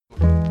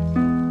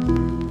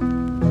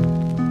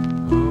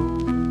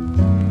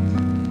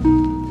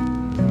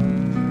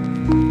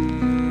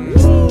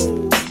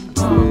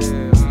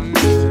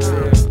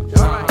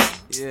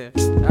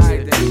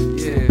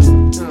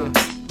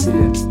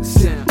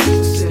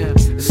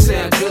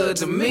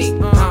to me.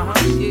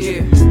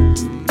 Yeah.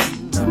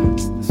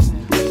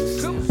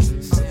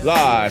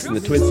 Live from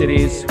the Twin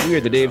Cities, we are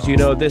the Daves you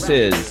know. This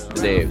is the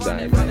Daves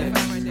I know.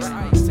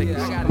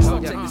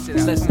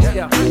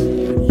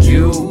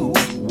 You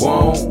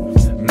want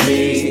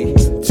me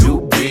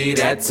to be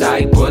that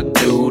type of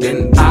dude,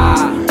 and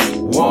I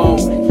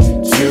want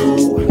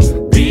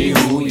to be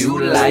who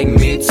you like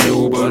me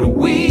to, but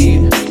we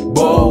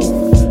both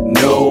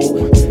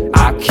know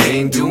I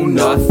can't do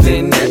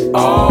nothing at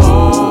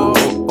all.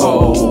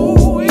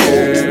 Oh,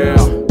 yeah.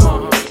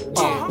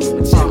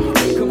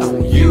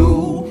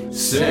 You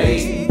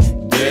say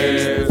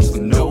there's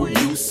no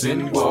use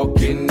in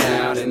walking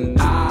out, and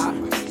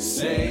I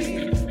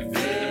say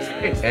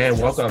And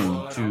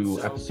welcome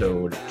to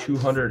episode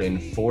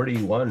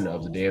 241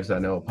 of the Daves I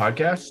Know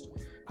podcast.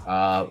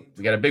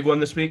 We got a big one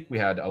this week. We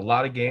had a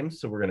lot of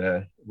games, so we're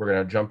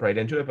gonna jump right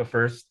into it. But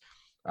first,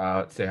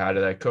 let's say hi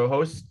to that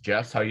co-host,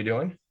 Jess. How you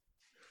doing?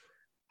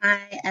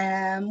 I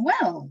am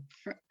well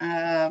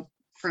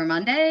for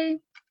Monday,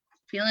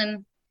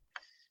 feeling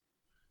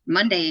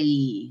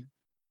Monday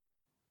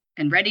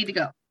and ready to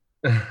go.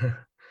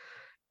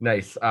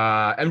 Nice.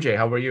 MJ,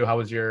 how were you? How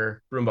was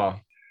your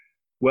broomball?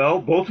 Well,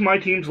 both of my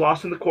teams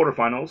lost in the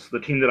quarterfinals, the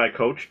team that I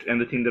coached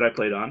and the team that I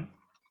played on.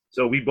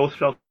 So we both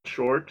fell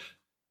short,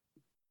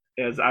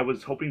 as I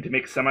was hoping to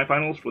make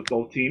semifinals with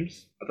both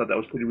teams. I thought that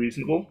was pretty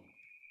reasonable.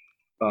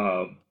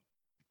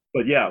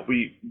 But yeah,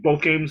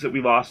 both games that we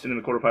lost in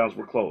the quarterfinals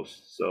were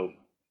close. So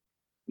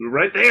we were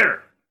right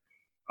there.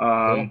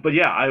 Cool. But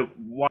yeah, I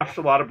watched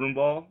a lot of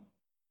broomball,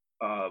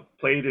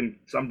 played in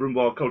some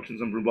broomball, coached in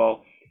some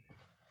broomball.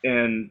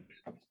 And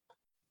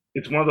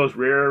it's one of those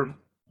rare,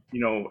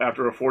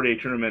 after a 4-day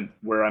tournament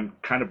where I'm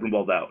kind of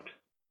broomballed out.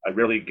 I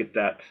rarely get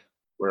that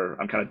where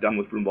I'm kind of done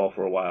with broomball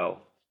for a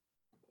while.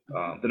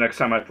 The next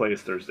time I play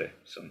is Thursday.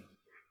 So,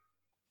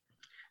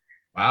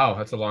 Wow,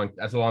 that's a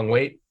long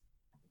wait.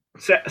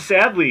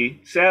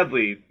 Sadly,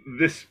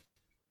 this,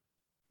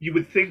 you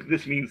would think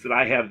this means that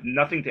I have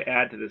nothing to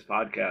add to this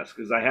podcast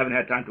because I haven't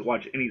had time to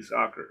watch any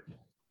soccer.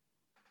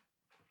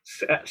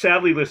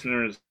 Sadly,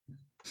 listeners,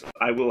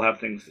 I will have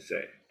things to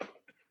say.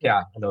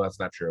 Yeah, no, that's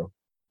not true.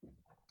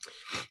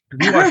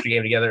 We watched the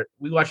game together.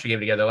 We watched the game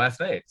together last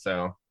night,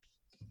 so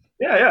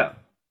Yeah.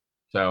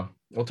 So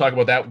we'll talk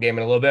about that game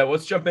in a little bit.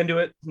 Let's jump into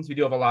it since we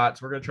do have a lot.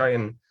 So we're going to try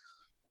and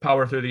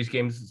power through these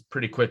games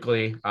pretty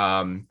quickly.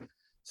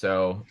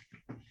 So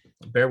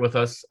bear with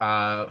us.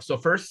 So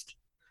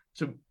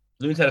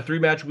Loons had a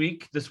 3-match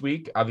week this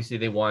week. Obviously,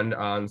 they won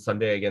on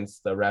Sunday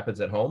against the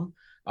Rapids at home.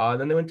 And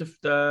then they went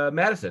to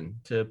Madison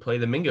to play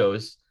the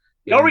Mingos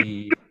in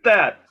the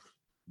that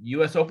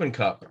U.S. Open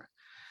Cup.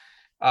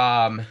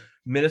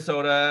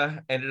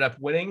 Minnesota ended up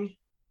winning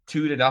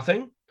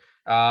 2-0.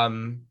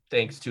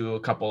 Thanks to a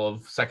couple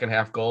of second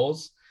half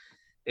goals.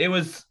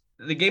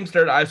 The game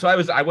started. I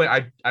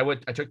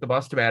took the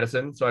bus to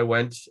Madison. So I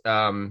went,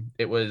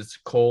 it was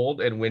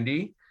cold and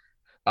windy,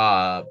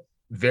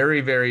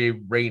 very, very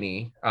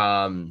rainy,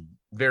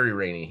 very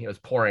rainy. It was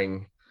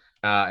pouring.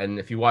 And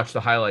if you watch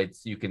the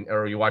highlights, you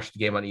watch the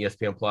game on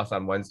ESPN Plus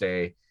on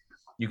Wednesday,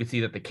 you could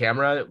see that the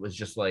camera was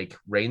just like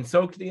rain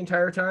soaked the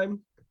entire time.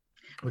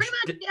 Pretty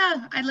much,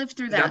 yeah. I lived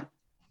through that.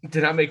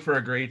 Did not make for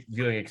a great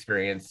viewing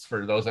experience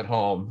for those at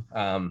home.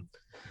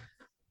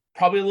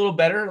 Probably a little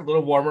better, a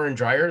little warmer and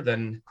drier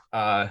than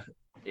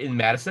in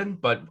Madison,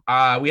 but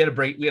we had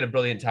a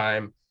brilliant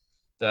time.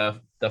 The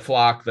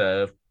flock,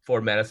 the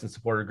Ford Madison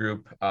supporter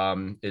group,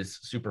 is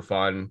super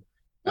fun.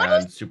 What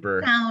was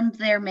the sound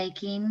they're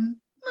making?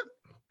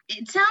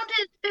 It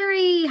sounded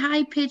very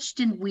high pitched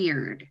and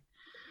weird.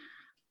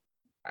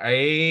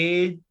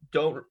 I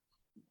don't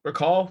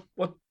recall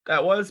what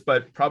that was,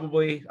 but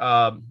probably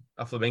a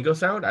flamingo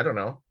sound. I don't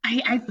know.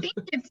 I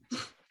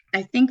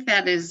think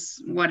that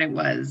is what it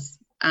was.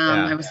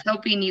 Yeah. I was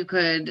hoping you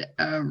could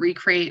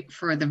recreate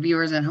for the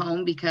viewers at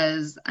home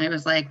because I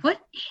was like, what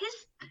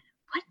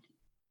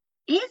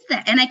is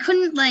that? And I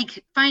couldn't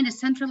find a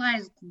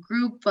centralized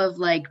group of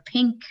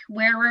pink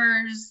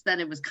wearers that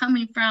it was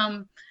coming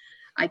from.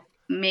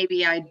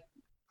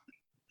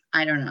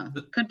 I don't know.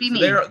 Could be me.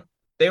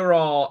 They're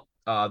all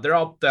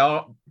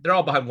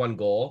behind one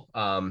goal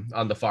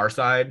on the far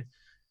side,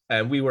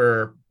 and we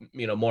were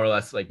more or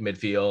less like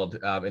midfield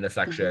in a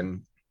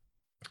section.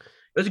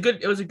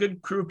 It was a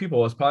good crew of people.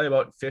 It was probably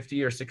about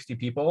 50 or 60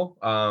 people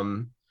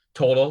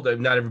total.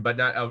 Not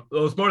everybody. It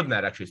was more than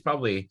that actually. It's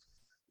probably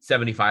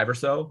 75 or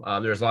so.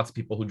 There's lots of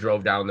people who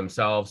drove down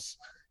themselves.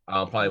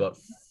 Probably about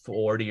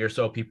 40 or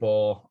so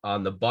people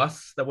on the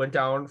bus that went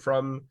down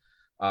from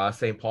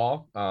St.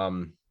 Paul.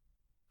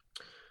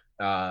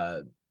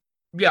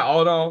 Yeah,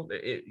 all in all,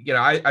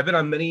 I've been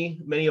on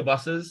many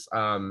buses.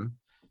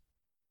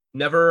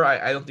 Never,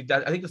 I don't think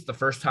that. I think it's the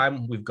first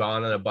time we've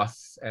gone on a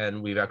bus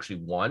and we've actually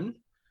won.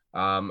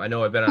 I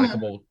know I've been on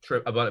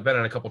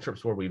a couple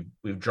trips where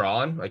we've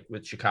drawn, like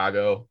with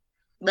Chicago.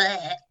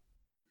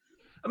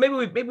 Maybe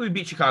we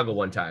beat Chicago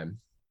one time.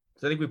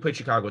 So I think we played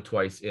Chicago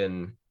twice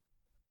in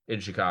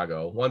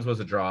Chicago. One was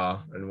a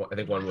draw, and I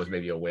think one was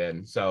maybe a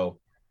win. So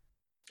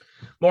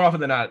more often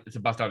than not, it's a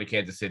bust down to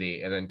Kansas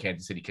City, and then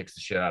Kansas City kicks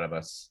the shit out of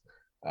us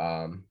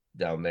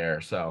down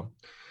there. So,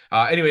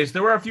 anyways,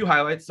 there were a few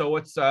highlights. So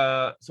let's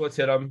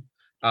hit them.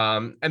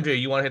 MJ,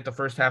 you want to hit the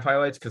first half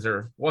highlights because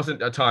there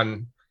wasn't a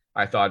ton,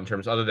 I thought, in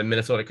terms other than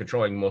Minnesota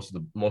controlling most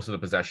of the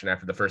possession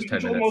after the first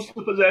 10 minutes. Most of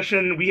the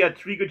possession. We had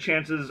 3 good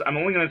chances. I'm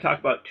only going to talk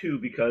about 2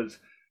 because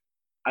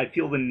I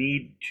feel the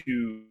need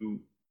to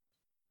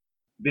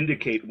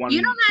vindicate one.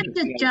 You don't have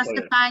to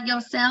justify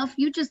yourself.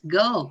 You just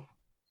go.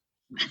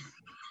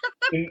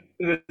 In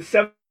the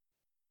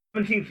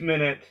 17th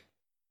minute,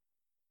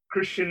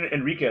 Christian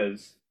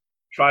Enriquez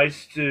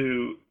tries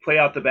to play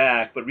out the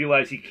back, but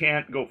realizes he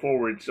can't go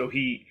forward, so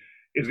he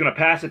is going to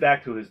pass it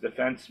back to his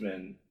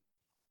defenseman,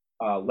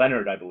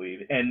 Leonard, I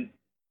believe,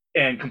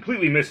 and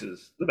completely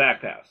misses the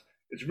back pass.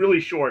 It's really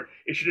short.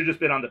 It should have just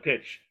been on the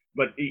pitch,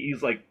 but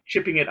he's like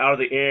chipping it out of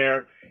the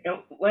air and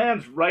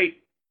lands right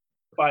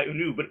by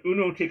Unu, but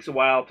Unu takes a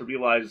while to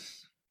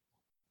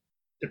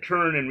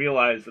turn and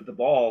realize that the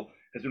ball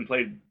has been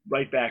played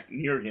right back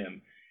near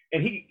him.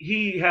 And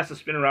he has to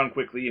spin around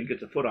quickly and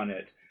gets a foot on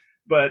it.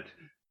 But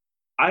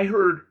I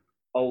heard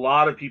a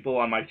lot of people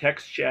on my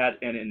text chat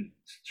and in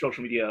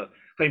social media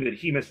claiming that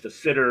he missed a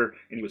sitter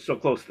and he was so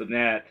close to the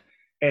net.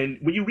 And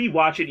when you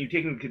rewatch it, you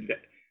take into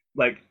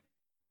like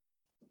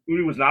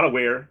Unu was not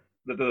aware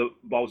that the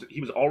ball was,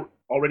 he was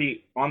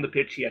already on the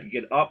pitch. He had to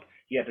get up.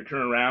 He had to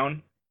turn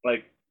around.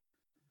 Like,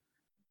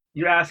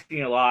 you're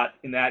asking a lot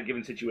in that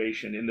given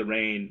situation in the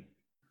rain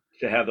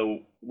to have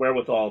the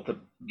wherewithal to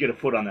get a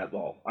foot on that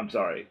ball. I'm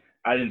sorry.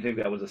 I didn't think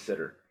that was a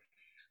sitter.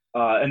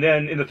 And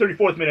then in the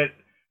 34th minute,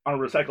 on a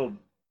recycled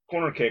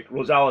corner kick,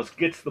 Rosales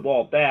gets the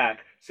ball back,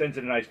 sends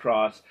it a nice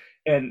cross,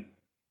 and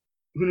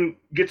Unu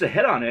gets a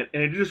head on it,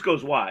 and it just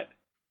goes wide.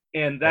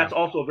 And that's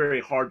also a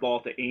very hard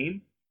ball to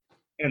aim.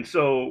 And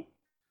so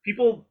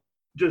people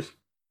just,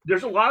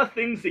 there's a lot of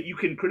things that you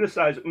can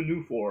criticize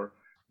Unu for,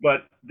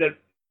 but that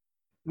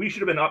we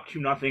should have been up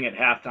 2-0 at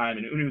halftime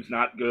and Unu's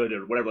not good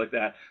or whatever like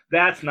that.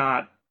 That's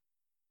not,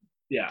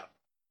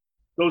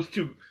 those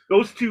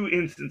two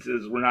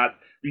instances were not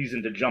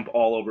reason to jump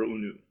all over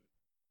Unu.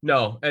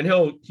 No, and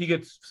he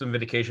gets some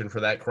vindication for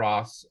that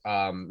cross,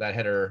 that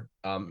header,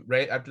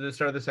 right after the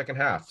start of the second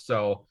half.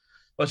 So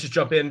let's just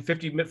jump in.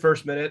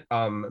 51st minute,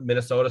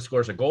 Minnesota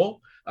scores a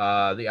goal.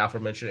 The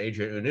aforementioned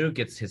Adrian Unu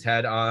gets his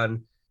head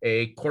on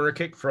a corner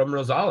kick from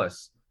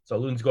Rosales. So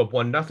Loons go up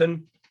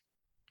 1-0.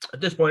 At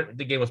this point,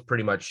 the game was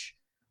pretty much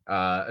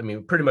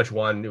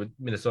won.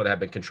 Minnesota had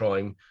been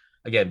controlling,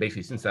 again,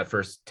 basically since that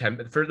first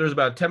 10. There was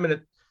about a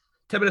 10-minute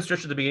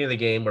stretch at the beginning of the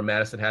game where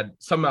Madison had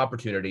some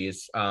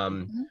opportunities,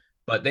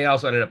 but they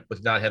also ended up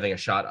with not having a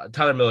shot.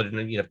 Tyler Miller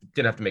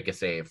didn't have to make a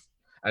save,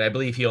 and I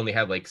believe he only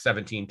had like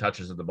 17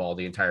 touches of the ball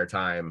the entire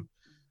time.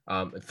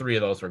 3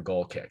 of those were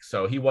goal kicks,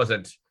 so he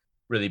wasn't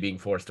really being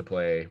forced to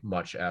play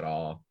much at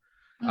all.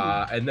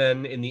 And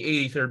then in the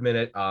 83rd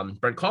minute,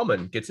 Brent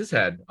Kallman gets his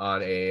head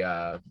on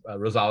a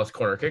Rosales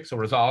corner kick. So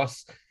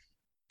Rosales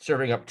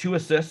serving up 2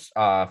 assists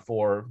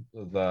for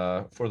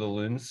the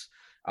Loons,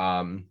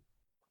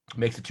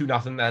 makes it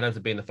 2-0. That ends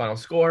up being the final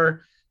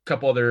score. A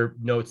couple other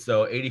notes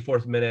though.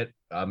 84th minute,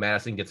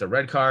 Madison gets a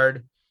red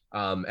card.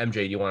 MJ,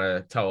 do you want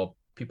to tell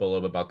people a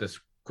little bit about this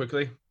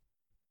quickly?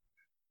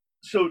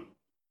 So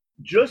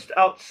just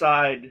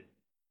outside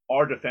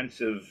our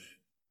defensive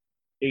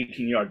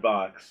 18-yard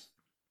box,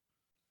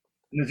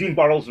 Nazim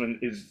Bartelsman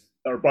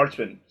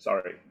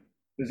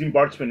Nazim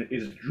Bartelsman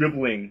is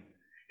dribbling,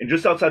 and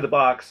just outside the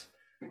box,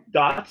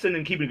 Dotson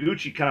and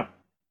Kibiguchi kind of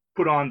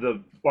put on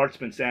the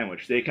Bartelsman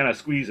sandwich. They kind of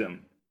squeeze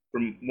him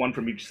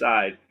from each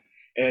side,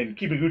 and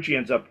Kibiguchi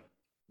ends up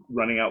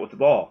running out with the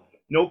ball.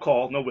 No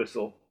call, no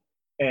whistle,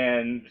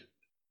 and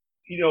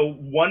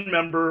one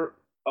member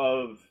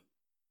of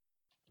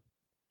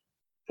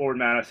Forward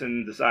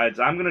Madison decides,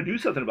 I'm going to do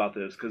something about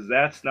this because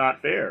that's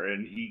not fair,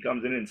 and he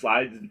comes in and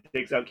slides and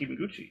takes out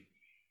Kibiguchi.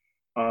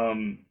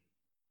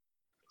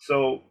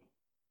 So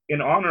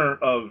in honor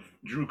of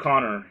Drew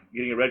Connor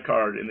getting a red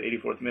card in the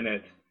 84th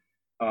minute,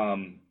 a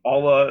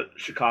la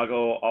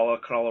Chicago, a la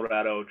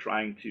Colorado,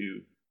 trying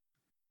to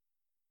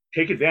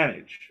take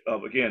advantage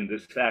of, again,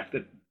 this fact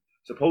that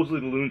supposedly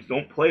the Loons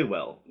don't play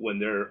well when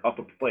they're up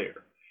a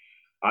player.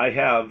 I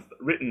have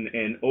written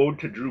an ode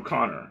to Drew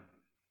Connor.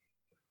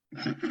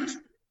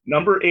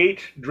 Number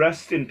 8,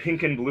 dressed in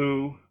pink and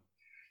blue,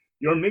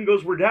 your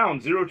Mingos were down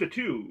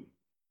 0-2.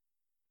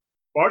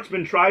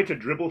 Bartsman tried to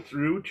dribble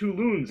through 2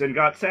 Loons and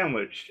got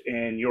sandwiched,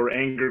 and your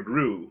anger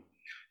grew.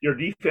 Your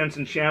defense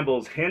in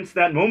shambles, hence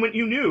that moment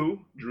you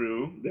knew,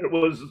 Drew, there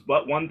was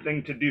but one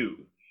thing to do.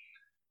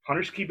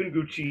 Punish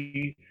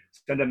Kibiguchi,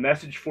 send a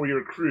message for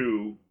your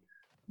crew.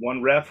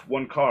 1 ref,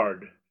 1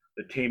 card,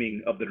 the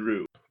taming of the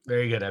Drew.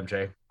 Very good,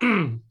 MJ.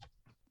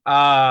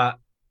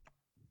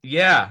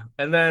 Yeah,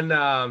 and then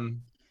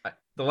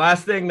the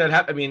last thing that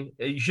happened,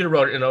 you should have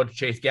wrote an ode to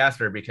Chase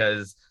Gasper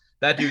because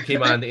that dude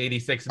came on in the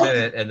 86th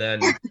minute and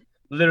then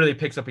literally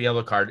picks up a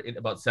yellow card in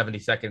about 70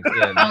 seconds in.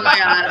 Oh my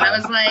God. I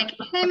was like,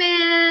 hey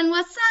man,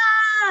 what's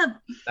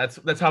up.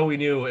 That's how we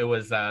knew it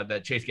was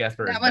that Chase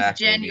Gasper is That was back.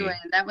 genuine.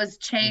 Baby. That was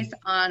Chase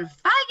on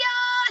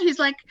fire. He's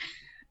like,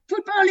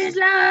 football is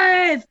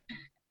life.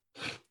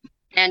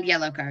 And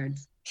yellow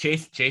cards.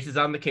 Chase is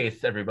on the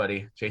case,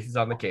 everybody. Chase is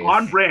on the case.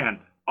 On brand.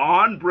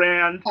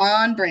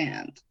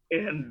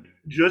 And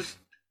just,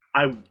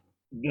 I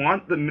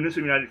want the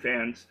Minnesota United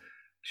fans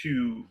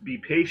to be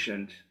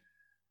patient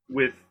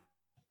with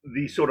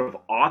the sort of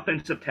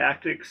offensive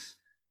tactics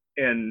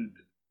and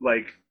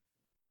like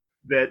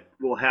that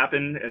will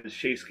happen as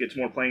Chase gets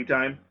more playing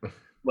time.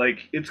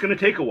 Like, it's going to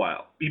take a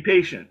while. Be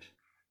patient.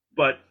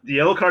 But the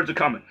yellow cards are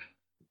coming.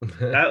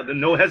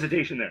 No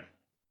hesitation there.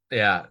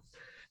 Yeah.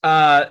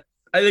 I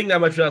think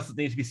not much else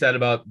needs to be said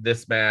about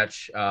this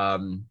match.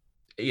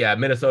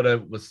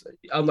 Minnesota was,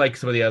 unlike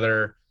some of the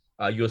other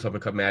U.S. Open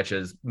Cup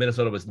matches,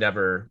 Minnesota was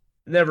never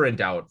in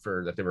doubt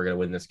for that they were going to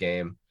win this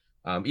game.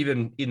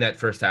 Even in that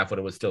first half when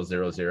it was still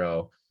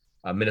 0-0,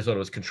 Minnesota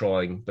was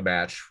controlling the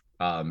match,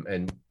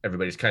 and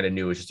everybody just kind of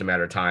knew it was just a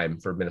matter of time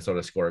for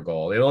Minnesota to score a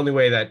goal. The only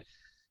way that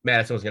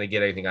Madison was going to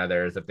get anything out of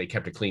there is if they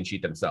kept a clean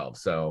sheet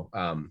themselves. So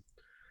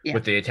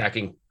with the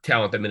attacking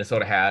talent that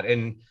Minnesota had,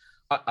 and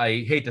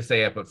I hate to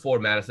say it, but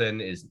Ford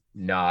Madison is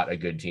not a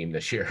good team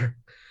this year.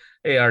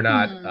 They are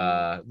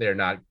not. They're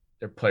not.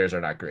 Their players are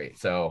not great.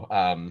 So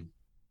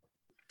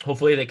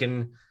hopefully they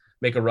can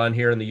make a run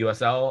here in the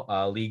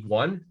USL League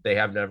One. They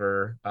have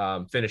never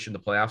finished in the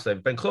playoffs.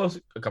 They've been close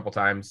a couple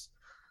times.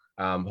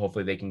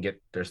 Hopefully they can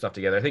get their stuff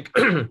together. I think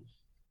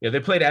they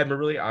played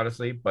admirably,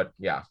 honestly, but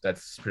yeah,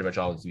 that's pretty much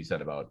all that needs to be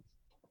said about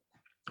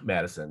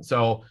Madison.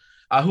 So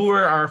who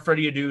are our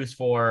Freddie Adu's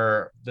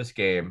for this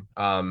game?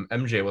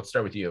 MJ, let's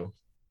start with you.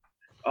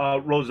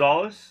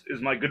 Rosales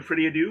is my good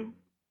Freddie Adu.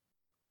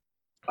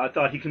 I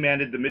thought he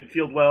commanded the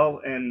midfield well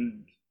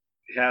and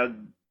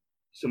had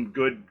some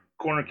good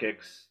corner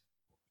kicks,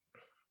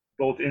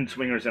 both in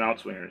swingers and out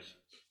swingers.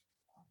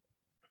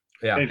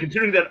 Yeah. And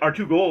considering that our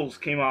 2 goals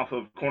came off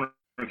of corner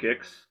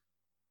kicks,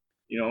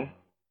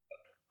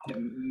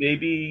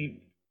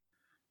 maybe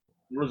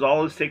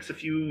Rosales takes a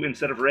few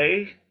instead of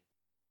Ray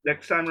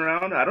next time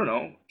around. I don't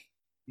know.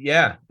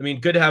 Yeah, I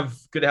mean, good to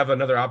have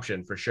another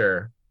option for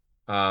sure.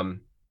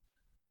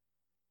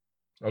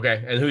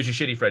 Okay, and who's your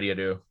shitty Freddie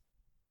Adu?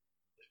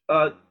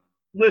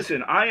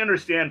 Listen, I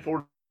understand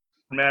Ford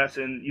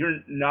Madison. You're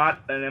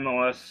not an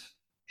MLS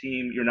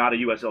team. You're not a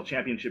USL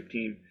Championship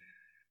team.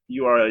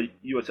 You are a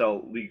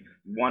USL League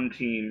One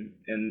team,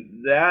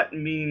 and that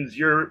means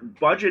your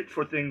budget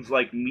for things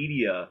like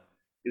media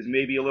is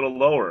maybe a little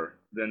lower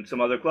than some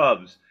other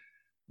clubs.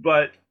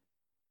 But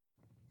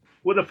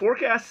when the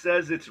forecast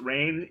says it's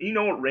rain,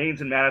 it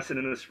rains in Madison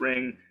in the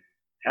spring.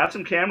 Have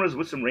some cameras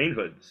with some rain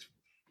hoods.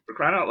 For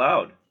crying out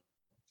loud.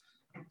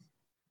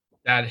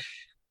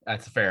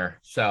 That's fair.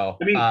 So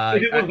I mean,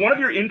 if it was one of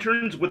your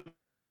interns with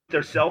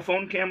their cell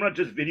phone camera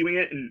just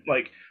videoing it, and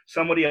like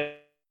somebody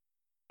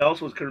else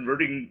was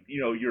converting,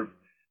 your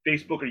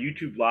Facebook or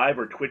YouTube live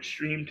or Twitch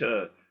stream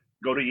to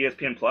go to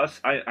ESPN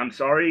Plus, I'm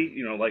sorry,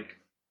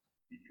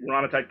 we're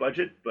on a tight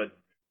budget, but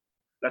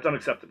that's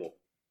unacceptable.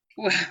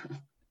 Well,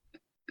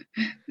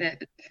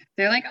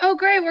 they're like, oh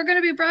great, we're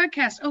gonna be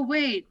broadcast. Oh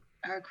wait,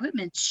 our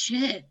equipment's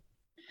shit.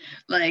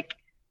 Like,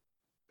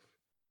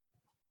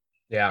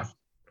 yeah.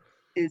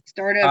 It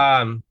started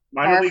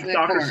minor league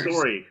soccer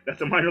story. That's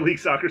a minor league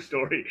soccer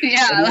story.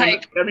 Yeah,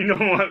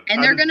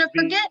 and they're gonna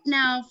forget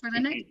now for the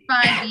next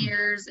 5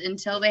 years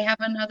until they have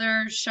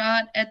another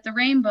shot at the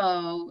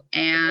rainbow,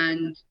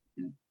 and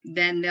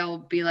then they'll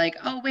be like,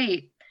 oh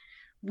wait,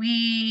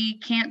 we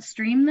can't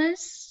stream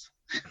this.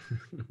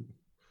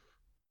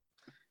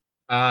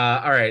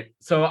 All right.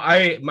 So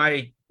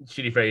my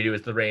shitty Freddie Adu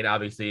is the rain,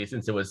 obviously,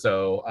 since it was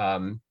so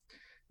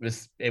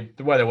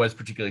the weather was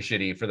particularly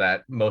shitty for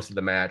that most of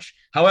the match.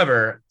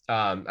 However,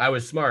 I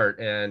was smart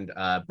and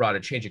brought a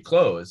change of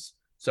clothes,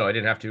 so I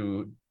didn't have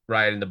to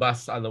ride in the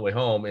bus on the way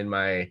home in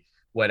my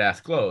wet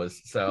ass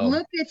clothes. So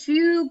look at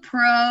you,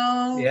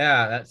 pro.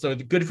 Yeah. So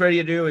the good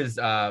Freddie Adu is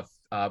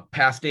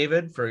past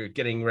David for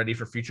getting ready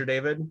for future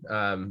David.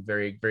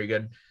 Very, very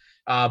good.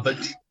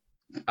 But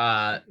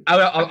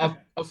I'll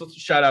also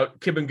shout out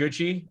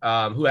Kibanguchi,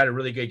 who had a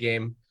really good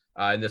game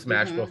in this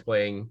match, both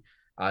playing.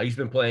 He's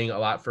been playing a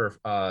lot for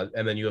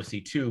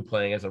MNUFC 2,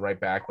 playing as a right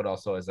back, but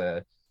also as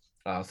a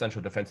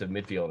central defensive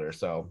midfielder.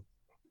 So,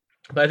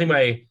 but I think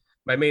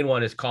my main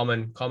one is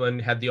Coleman. Coleman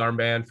had the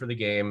armband for the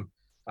game.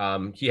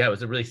 He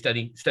was a really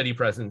steady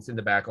presence in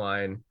the back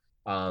line.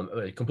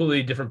 A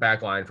completely different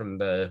back line from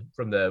the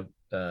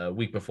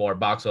week before.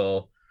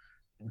 Boxall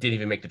didn't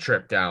even make the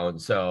trip down.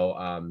 So,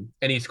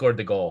 and he scored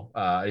the goal.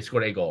 He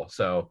scored a goal.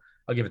 So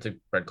I'll give it to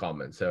Brett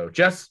Coleman. So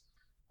Jess,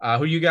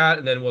 who you got?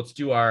 And then let's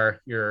do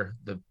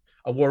the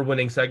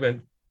award-winning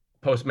segment,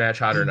 post-match,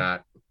 hot or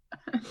not.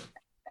 I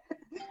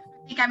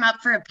think I'm up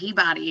for a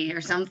Peabody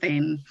or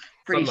something.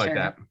 Pretty something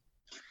sure. Like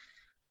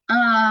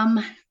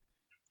that.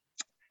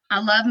 I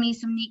love me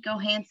some Nico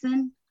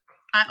Hansen.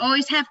 I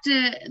always have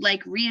to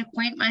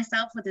reacquaint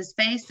myself with his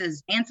face,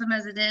 as handsome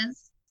as it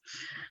is.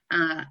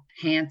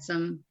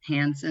 Handsome.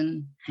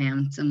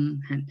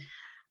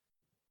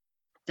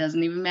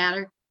 Doesn't even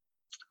matter.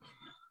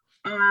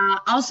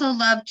 Also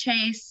love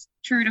Chase,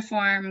 true to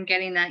form,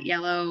 getting that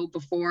yellow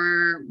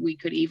before we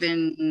could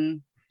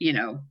even,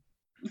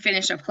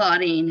 finish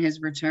applauding his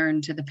return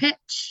to the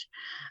pitch.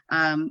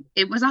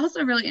 It was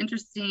also really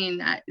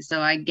interesting. So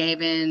I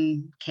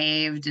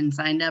caved and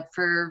signed up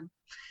for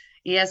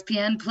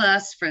ESPN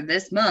Plus for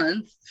this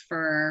month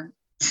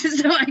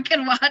so I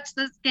could watch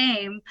this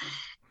game.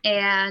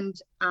 And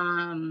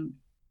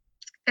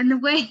the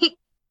way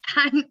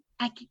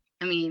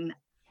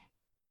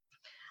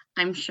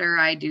I'm sure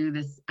I do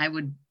this, I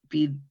would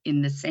be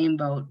in the same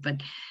boat,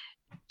 but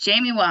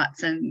Jamie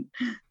Watson,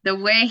 the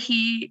way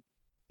he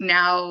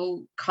now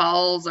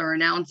calls or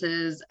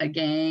announces a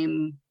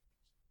game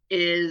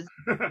is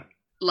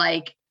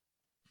like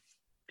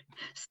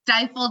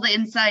stifled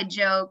inside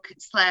joke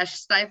 /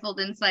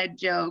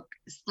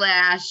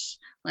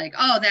 like,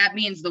 oh, that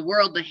means the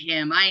world to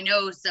him. I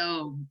know.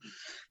 So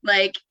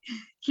like,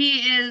 he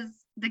is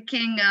the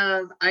king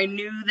of, I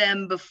knew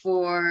them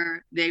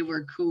before they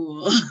were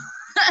cool.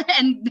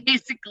 And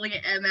basically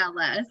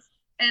MLS.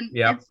 And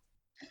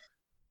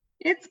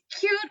it's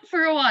cute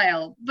for a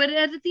while, but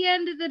at the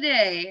end of the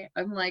day,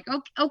 I'm like,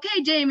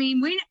 okay, Jamie,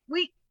 we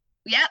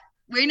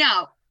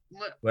know.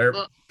 We're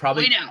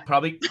probably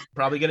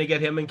gonna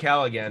get him and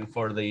Cal again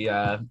for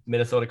the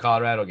Minnesota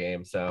Colorado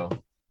game, so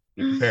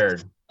be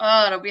prepared.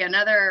 Oh, it'll be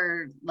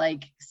another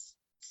like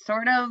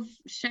sort of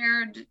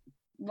shared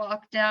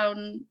walk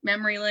down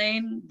memory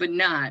lane, but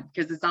not,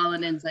 because it's all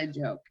an inside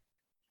joke.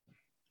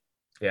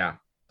 Yeah,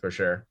 for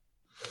sure.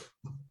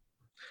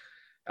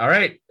 All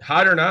right,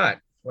 hot or not?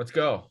 Let's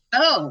go.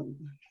 Oh,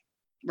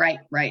 right.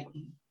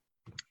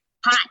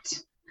 Hot.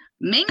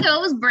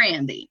 Mingos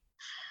brandy.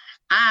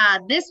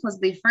 This was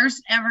the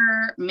first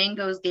ever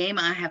Mingos game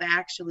I have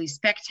actually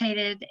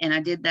spectated, and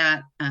I did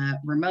that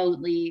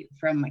remotely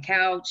from my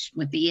couch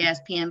with the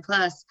ESPN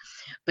Plus.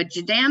 But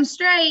you're damn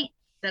straight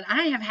that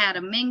I have had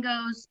a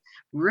Mingos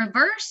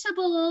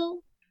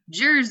reversible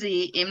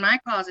jersey in my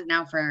closet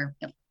now for,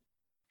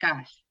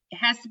 gosh, it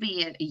has to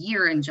be a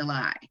year in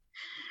July.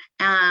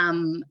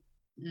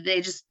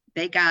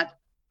 They got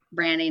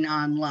branding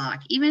on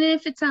lock, even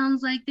if it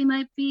sounds like they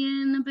might be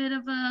in a bit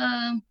of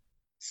a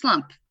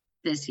slump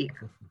this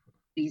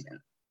season,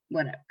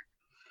 whatever.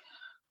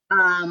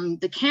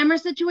 The camera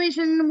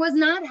situation was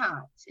not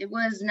hot. It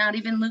was not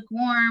even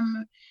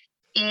lukewarm.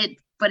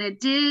 But it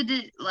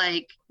did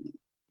like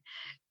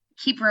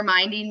keep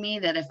reminding me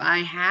that if I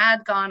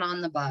had gone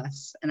on the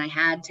bus and I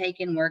had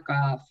taken work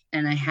off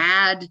and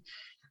I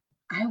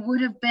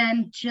would have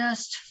been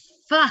just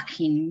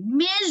fucking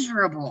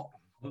miserable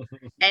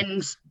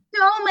and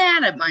so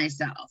mad at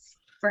myself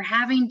for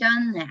having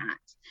done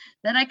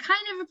that I kind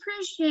of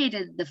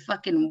appreciated the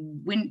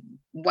fucking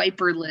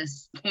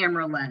wiperless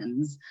camera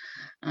lens.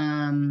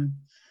 Don't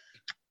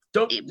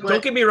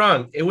get me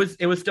wrong. It was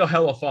still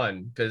hella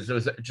fun because it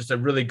was just a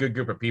really good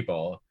group of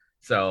people.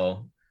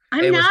 So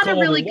I'm not a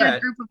really good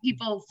group of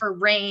people for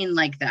rain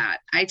like that.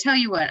 I tell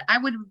you what, I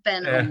would have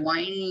been a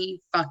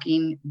whiny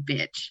fucking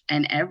bitch.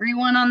 And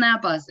everyone on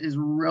that bus is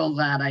real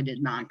glad I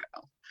did not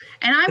go.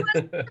 And I was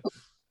too.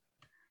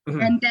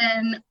 And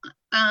then,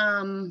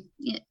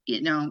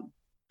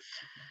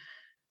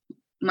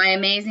 my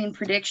amazing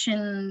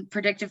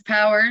predictive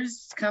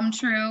powers come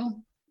true.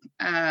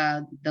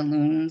 The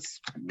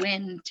Loons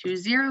win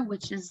 2-0,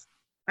 which is,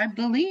 I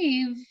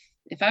believe,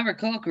 if I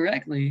recall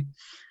correctly,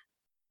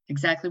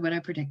 exactly what I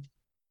predicted.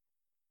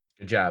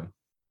 Good job.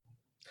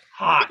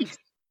 Hot.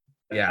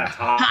 Yeah.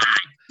 Hot.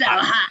 So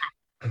hot.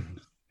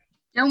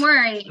 Don't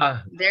worry.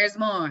 There's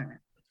more.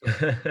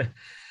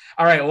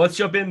 All right, well, let's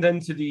jump in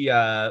then to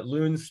the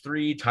Loons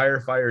 3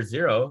 Tire Fire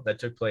 0 that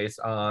took place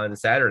on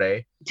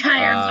Saturday.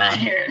 Tire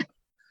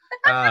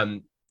Fire.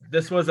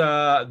 This was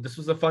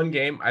a fun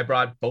game. I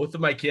brought both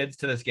of my kids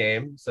to this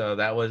game, so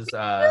that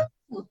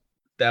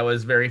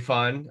was very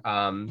fun.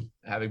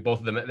 Having both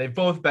of them, they've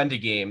both been to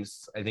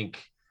games. I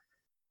think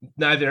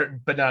neither,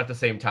 but not at the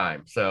same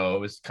time. So it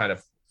was kind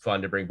of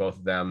fun to bring both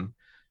of them.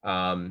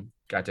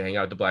 Got to hang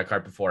out at the black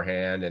cart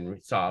beforehand, and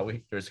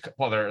there's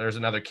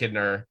another kid in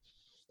the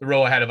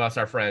row ahead of us.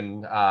 Our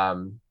friend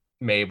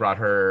May brought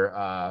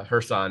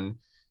her son.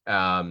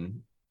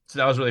 So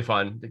that was really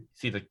fun to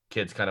see the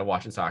kids kind of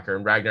watching soccer.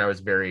 And Ragnar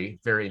was very,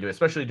 very into it,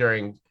 especially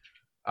during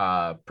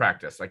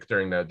practice, like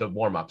during the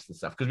warm-ups and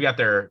stuff. Because we got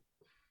there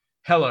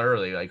hella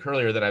early, like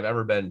earlier than I've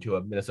ever been to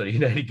a Minnesota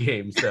United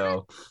game.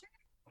 So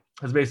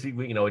it was basically,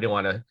 we didn't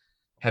want to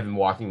have him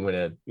walking with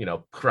a,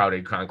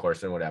 crowded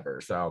concourse and whatever.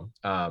 So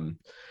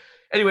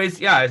anyways,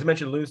 yeah, as I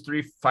mentioned, Loons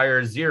 3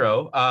 Fire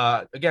 0.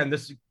 Again,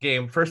 this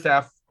game, first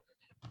half,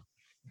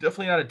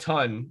 definitely not a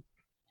ton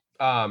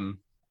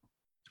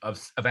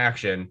of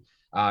action.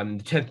 The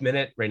 10th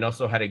minute,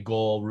 Reynoso had a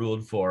goal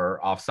ruled for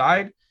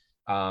offside.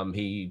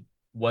 He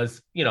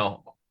was,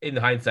 in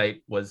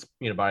hindsight, was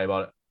by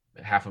about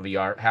half a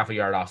yard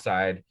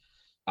offside.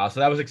 So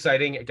that was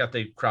exciting. It got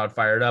the crowd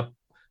fired up,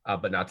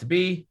 but not to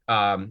be.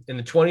 In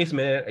the 20th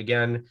minute,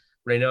 again,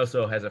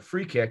 Reynoso has a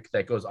free kick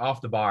that goes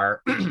off the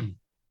bar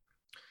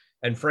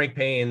and Frank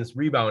Payne's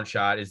rebound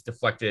shot is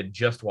deflected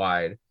just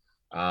wide.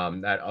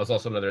 That was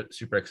also another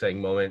super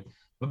exciting moment.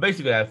 But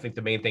basically, I think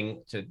the main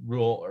thing to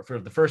rule for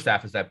the first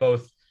half is that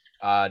both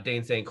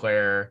Dane St.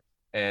 Clair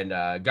and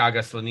Gaga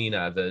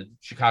Slonina, the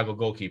Chicago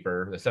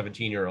goalkeeper, the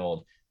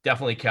 17-year-old,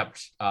 definitely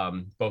kept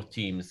both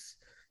teams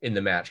in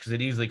the match, because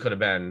it easily could have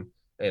been,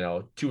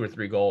 2 or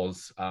 3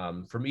 goals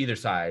from either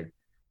side.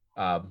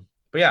 But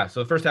yeah,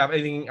 so the first half.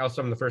 Anything else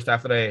from the first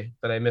half that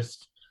I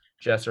missed,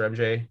 Jess or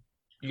MJ?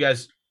 You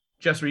guys,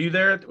 Jess, were you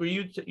there? Were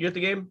you at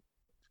the game?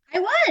 I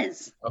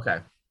was. Okay.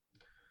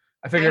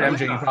 I figured,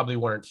 MJ, you probably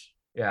weren't.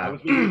 Yeah. I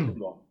was with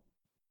football.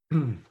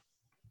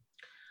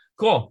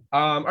 Cool.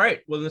 All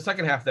right. Well, in the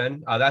second half,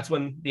 then that's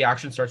when the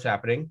action starts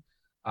happening.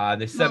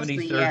 The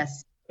 73rd,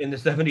 yes. In the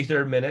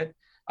 73rd minute,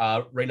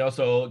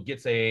 Reynoso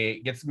gets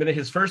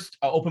his first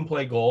open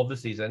play goal of the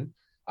season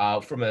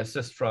from an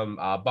assist from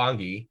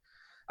Bongi.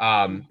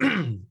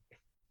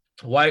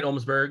 Wyatt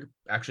Olmsberg,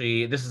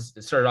 actually, it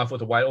started off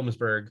with a Wyatt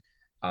Olmsberg.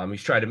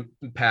 He's trying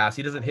to pass.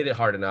 He doesn't hit it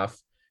hard enough.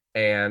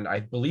 And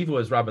I believe it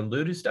was Robin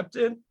Lute who stepped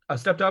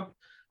up,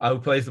 who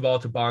plays the ball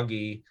to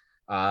Bongi,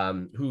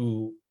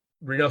 who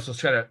Reynoso's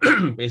trying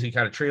to basically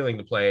kind of trailing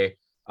the play,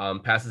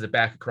 passes it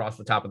back across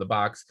the top of the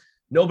box.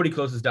 Nobody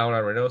closes down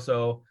on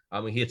Reynoso.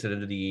 He hits it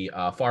into the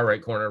far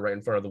right corner, right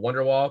in front of the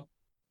Wonder Wall.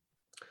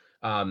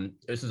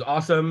 This is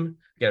awesome.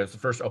 Again, it's the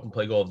first open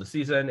play goal of the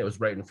season. It was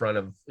right in front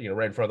of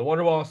the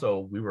Wonder Wall.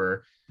 So we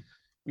were,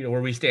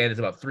 where we stand is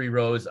about 3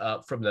 rows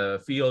up from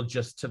the field,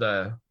 just to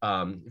the,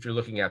 if you're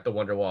looking at the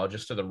Wonder Wall,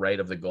 just to the right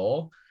of the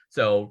goal.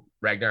 So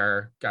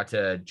Ragnar got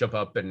to jump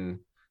up and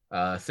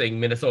sing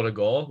Minnesota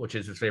goal, which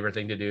is his favorite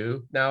thing to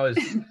do now. Is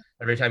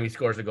every time he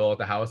scores a goal at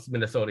the house,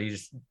 Minnesota, he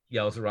just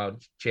yells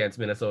around, chants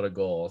Minnesota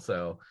goal.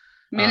 So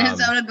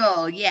Minnesota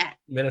goal, yeah.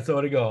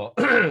 Minnesota goal.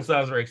 So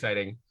that was very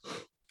exciting.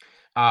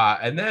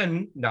 And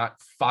then not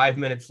 5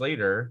 minutes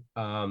later,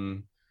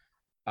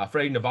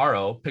 Freddie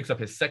Navarro picks up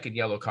his second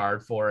yellow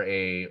card for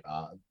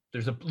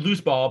there's a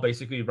loose ball.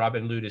 Basically,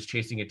 Robin Lute is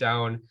chasing it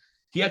down.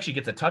 He actually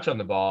gets a touch on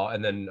the ball,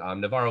 and then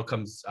Navarro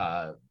comes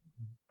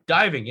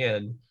diving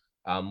in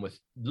with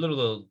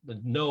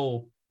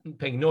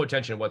paying no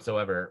attention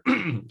whatsoever.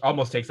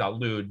 Almost takes out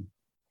Lute.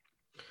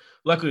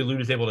 Luckily,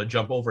 Lute is able to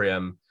jump over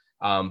him,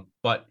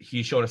 but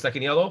he's shown a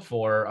second yellow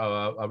for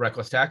a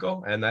reckless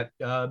tackle, and that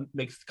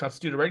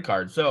constitute a red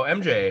card. So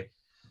MJ,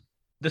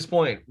 this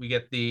point, we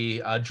get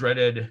the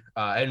dreaded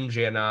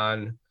MJ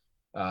Anon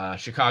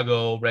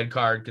Chicago red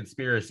card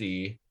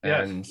conspiracy.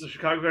 Yes, and the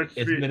Chicago red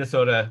it's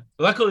Minnesota.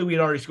 Luckily, we'd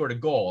already scored a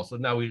goal, so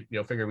now we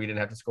figured we didn't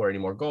have to score any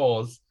more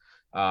goals.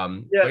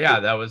 But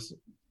yeah, that was.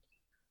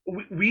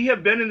 We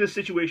have been in this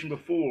situation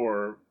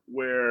before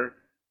where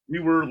we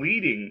were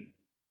leading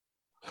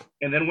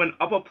and then went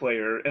up a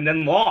player and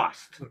then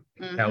lost.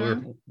 Mm-hmm. Yeah,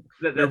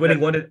 we're winning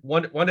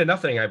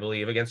 1-0, I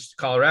believe, against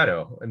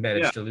Colorado, and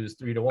managed to lose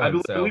 3-1. I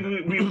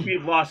believe we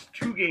had lost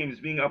 2 games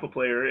being up a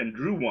player and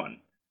drew 1.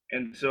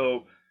 And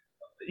so,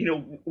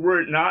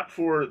 were it not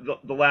for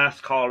the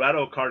last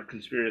Colorado card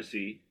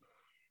conspiracy,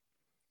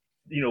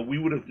 we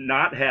would have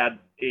not had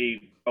a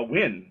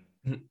win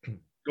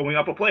going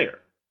up a player.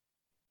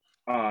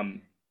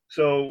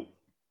 So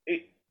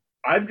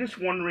I'm just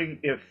wondering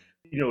if,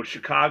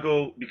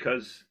 Chicago,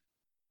 because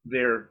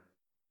their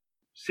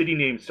city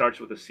name starts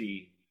with a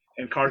C,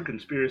 and card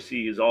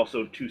conspiracy is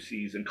also 2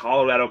 C's, and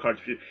Colorado card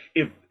conspiracy,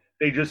 if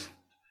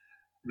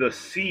the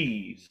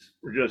C's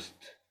were just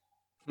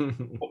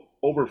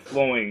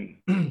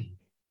overflowing,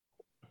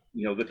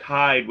 the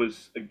tide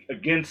was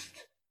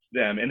against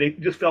them, and they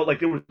just felt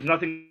like there was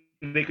nothing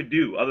they could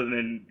do other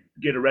than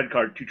get a red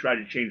card to try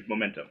to change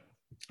momentum.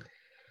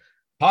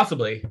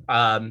 Possibly.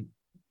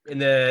 In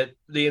the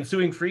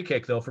ensuing free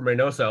kick, though, from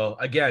Reynoso,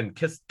 again,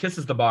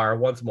 kisses the bar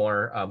once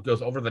more,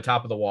 goes over the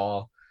top of the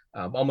wall,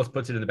 almost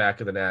puts it in the back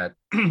of the net.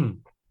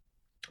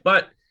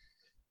 But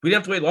we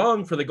didn't have to wait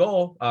long for the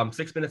goal.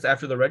 6 minutes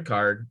after the red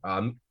card,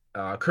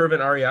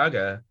 Kervin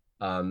Arriaga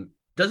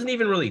doesn't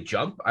even really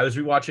jump. I was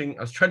trying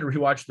to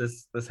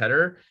rewatch this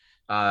header.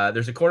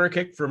 There's a corner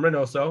kick from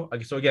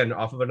Reynoso. So again,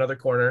 off of another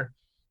corner.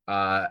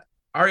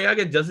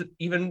 Arriaga doesn't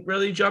even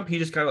really jump. He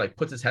just kind of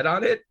puts his head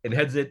on it and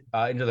heads it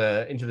into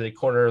the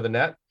corner of the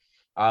net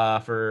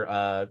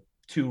for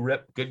 2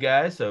 rip good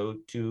guys. So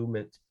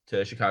 2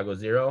 to Chicago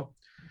 0.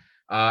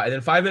 And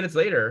then 5 minutes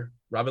later,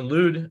 Robin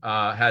Lute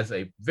has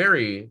a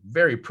very,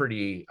 very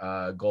pretty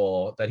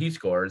goal that he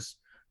scores,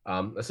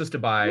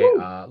 assisted by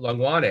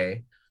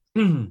Longwane.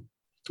 The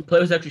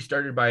play was actually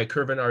started by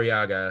Kervin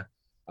Arriaga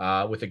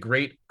with a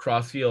great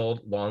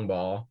crossfield long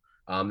ball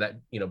that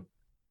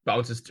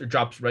bounces or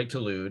drops right to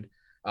Lute.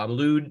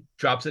 Lute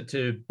drops it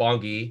to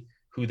Bongi,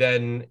 who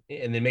then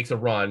makes a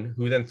run,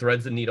 who then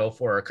threads the needle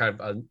for a kind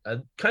of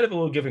a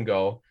little give and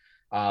go.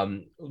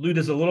 Lute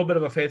does a little bit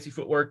of a fancy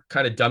footwork,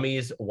 kind of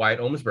dummies Wyatt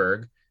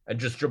Olmsberg and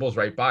just dribbles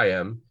right by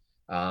him,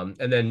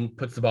 and then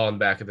puts the ball in the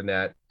back of the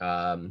net.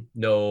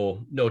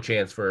 No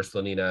chance for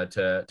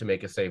Slonina to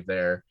make a save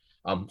there.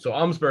 So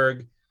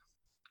Olmsberg,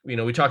 we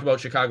talked about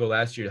Chicago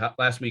last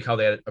week, how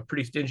they had a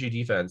pretty stingy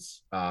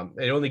defense.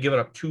 They'd only given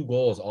up 2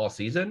 goals all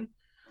season.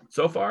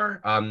 so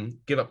far.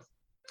 Give up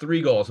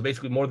 3 goals, so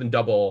basically more than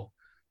double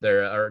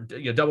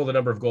double the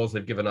number of goals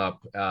they've given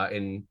up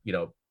in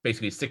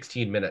basically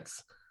 16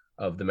 minutes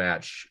of the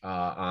match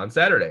on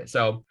Saturday.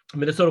 So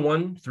Minnesota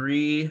won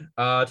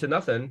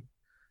 3-0.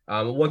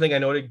 One thing I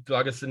noted,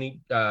 Dragan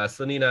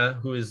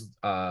Slonina, who is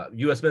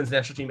U.S. men's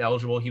national team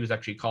eligible, he was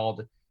actually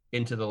called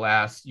into the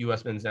last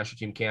U.S. men's national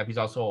team camp. He's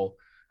also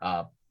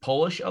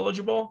Polish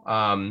eligible.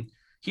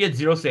 He had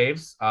 0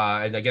 saves.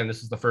 And again,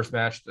 this is the first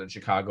match that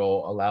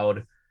Chicago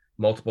allowed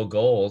multiple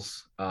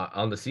goals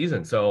on the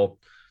season. So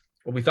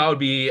what we thought would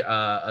be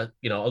a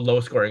low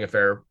scoring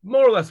affair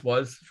more or less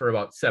was for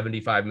about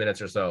 75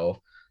 minutes or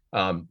so.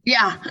 And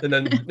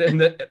then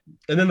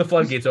the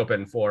floodgates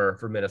open for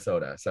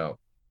Minnesota. So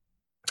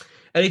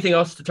anything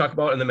else to talk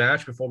about in the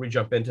match before we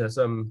jump into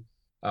some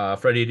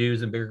Freddie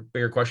Adu's and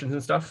bigger questions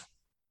and stuff?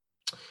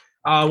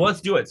 Let's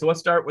do it. So let's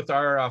start with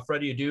our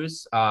Freddie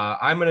Adu's.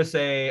 I'm going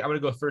to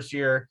go first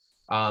here.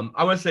 I'm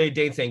going to say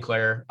Dane St.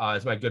 Clair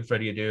is my good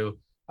Freddie Adu.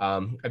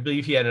 I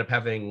believe he ended up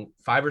having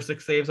 5 or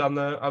 6 saves on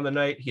the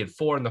night. He had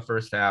 4 in the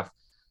first half.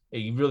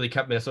 He really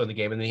kept Minnesota in the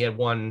game. And then he had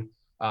one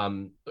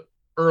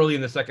early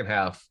in the second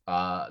half.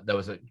 That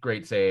was a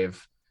great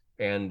save.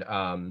 And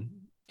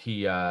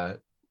he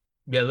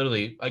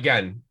literally,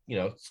 again,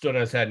 stood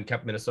on his head and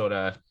kept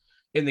Minnesota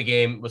in the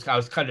game. I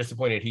was kind of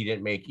disappointed he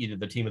didn't make either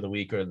the team of the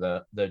week or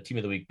the team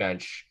of the week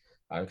bench,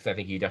 because I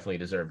think he definitely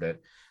deserved it.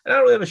 And I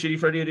don't really have a shitty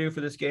Freddie Adu for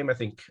this game. I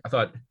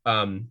thought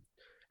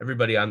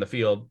everybody on the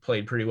field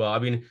played pretty well. I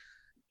mean,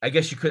 I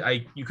guess you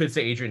could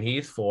say Adrian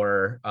Heath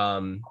for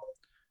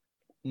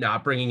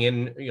not bringing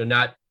in,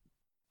 not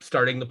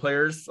starting the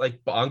players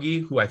like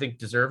Bongi, who I think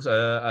deserves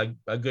a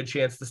good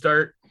chance to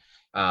start.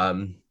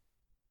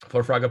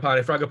 For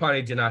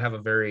Fragapane did not have a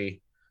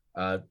very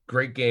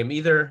great game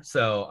either.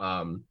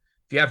 So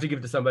if you have to give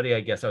it to somebody, I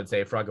guess I would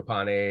say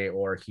Fragapane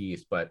or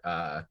Heath. But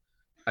I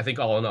think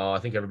all in all, I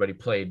think everybody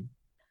played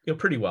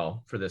pretty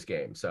well for this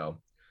game.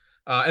 So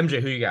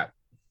MJ, who you got?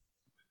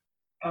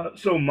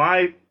 So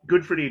my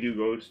good Freddie Adu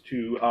goes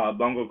to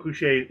Bongo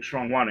Kushe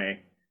Shrongwane,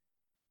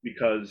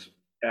 because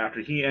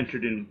after he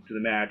entered into the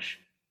match,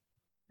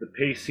 the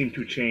pace seemed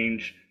to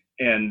change,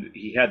 and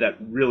he had that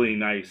really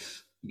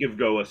nice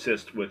give-go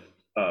assist with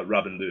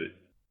Robin Lod.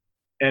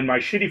 And my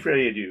shitty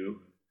Freddie Adu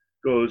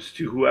goes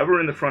to whoever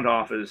in the front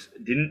office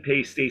didn't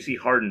pay Stacey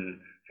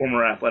Harden,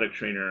 former athletic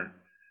trainer,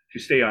 to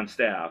stay on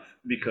staff,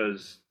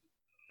 because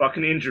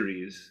fucking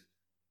injuries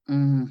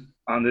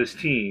on this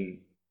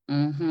team.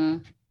 Mm-hmm.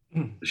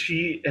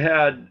 Stacey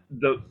Harden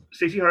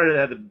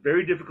had the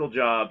very difficult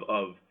job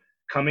of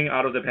coming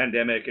out of the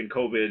pandemic and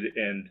COVID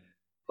and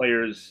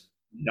players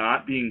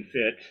not being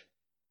fit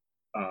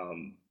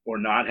or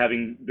not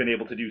having been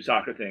able to do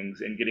soccer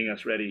things and getting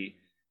us ready.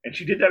 And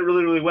she did that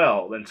really, really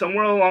well. Then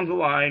somewhere along the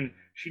line,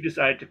 she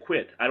decided to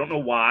quit. I don't know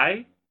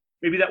why.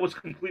 Maybe that was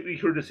completely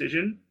her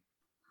decision.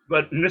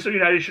 But Minnesota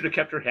United should have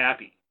kept her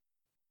happy.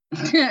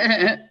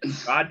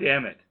 God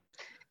damn it.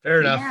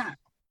 Fair enough. Yeah.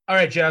 All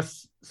right,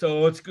 Jess.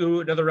 So let's go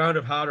another round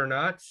of hot or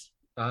not.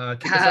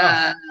 Kick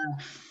us off.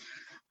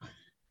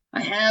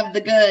 I have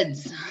the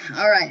goods.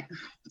 All right.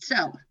 So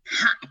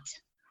hot,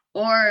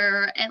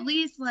 or at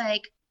least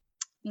like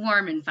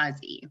warm and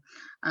fuzzy.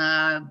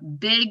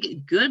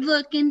 Big, good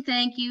looking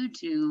thank you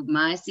to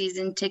my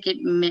season ticket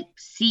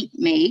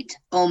seatmate,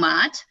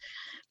 Omat,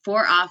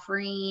 for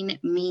offering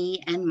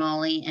me and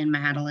Molly and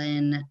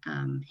Madeline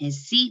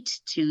his seat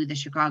to the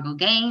Chicago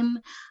game.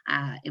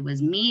 It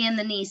was me and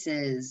the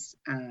nieces,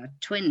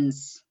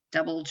 twins,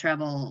 double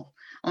trouble.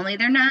 Only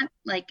they're not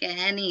like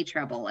any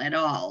trouble at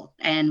all.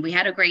 And we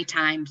had a great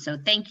time. So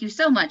thank you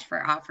so much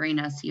for offering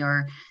us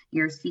your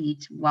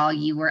seat while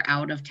you were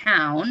out of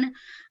town.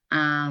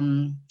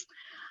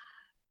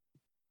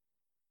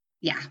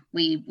 Yeah,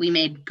 we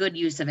made good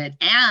use of it.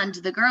 And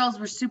the girls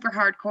were super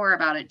hardcore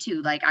about it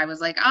too. Like I was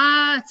like,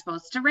 it's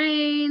supposed to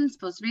rain,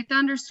 supposed to be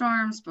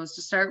thunderstorms, supposed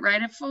to start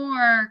right at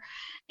 4.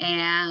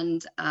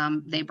 And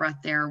they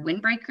brought their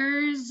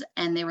windbreakers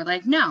and they were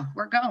like, no,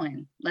 we're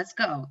going. Let's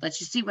go. Let's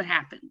just see what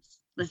happens.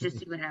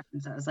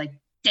 I was like,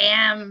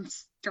 damn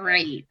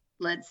straight.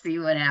 Let's see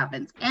what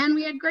happens. And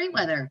we had great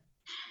weather.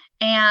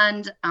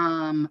 And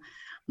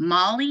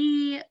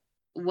Molly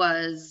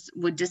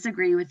would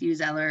disagree with you,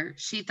 Zeller.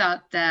 She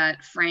thought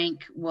that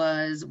Frank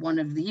was one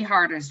of the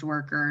hardest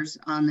workers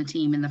on the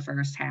team in the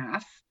first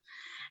half,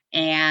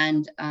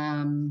 and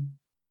along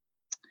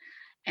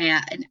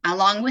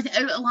with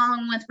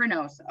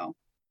Reynoso,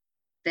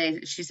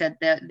 she said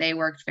that they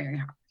worked very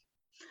hard.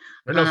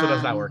 Reynoso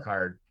does not work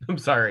hard. I'm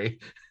sorry.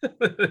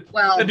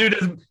 Well,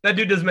 that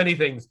dude does many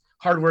things.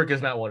 Hard work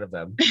is not one of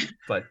them.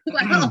 But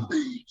well,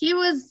 he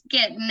was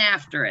getting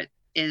after it.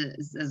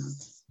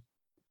 Is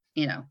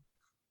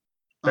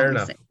fair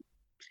enough.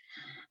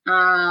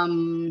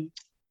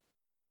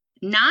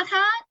 Not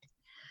hot.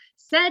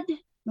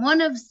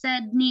 One of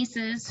said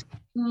nieces,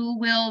 who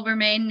will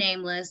remain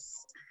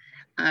nameless,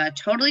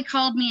 totally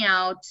called me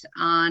out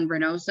on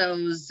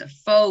Reynoso's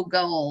faux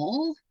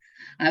goal.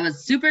 I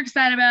was super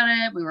excited about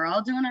it. We were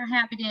all doing our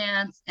happy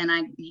dance, and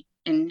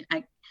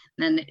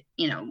then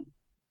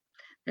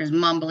there's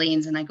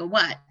mumblings, and I go,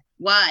 what?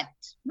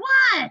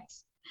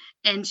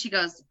 And she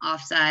goes,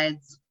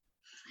 offsides.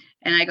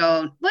 And I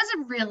go, was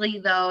it really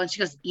though? And she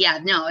goes, yeah,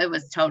 no, it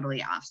was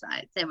totally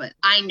offsides.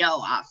 I know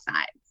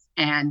offsides.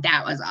 And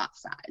that was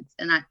offsides.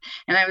 And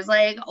I was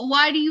like,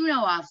 why do you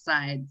know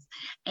offsides?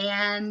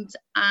 And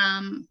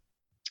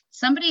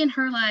somebody in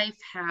her life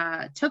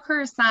took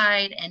her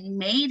aside and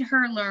made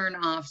her learn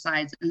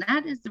offsides. And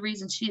that is the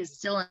reason she is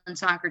still in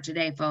soccer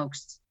today,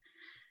 folks.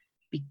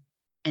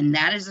 And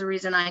that is the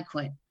reason I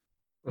quit,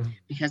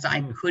 because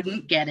I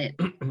couldn't get it.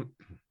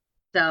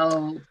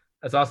 So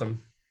that's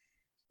awesome.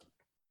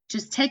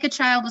 Just take a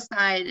child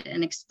aside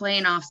and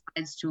explain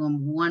offsides to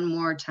them one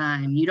more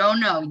time. You don't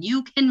know.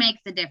 You can make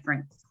the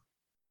difference.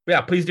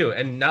 Yeah, please do.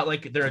 And not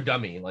like they're a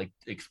dummy. Like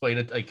explain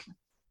it, like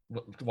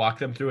walk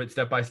them through it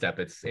step by step.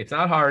 It's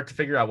not hard to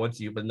figure out once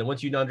you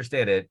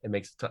understand it, it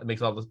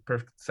makes all the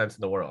perfect sense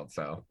in the world.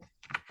 So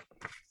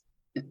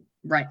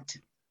right.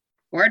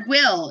 Or it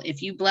will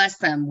if you bless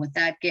them with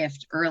that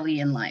gift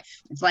early in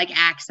life. It's like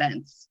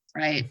accents,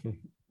 right?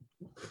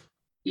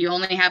 You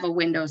only have a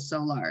window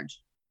so large.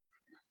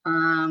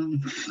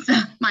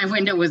 My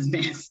window was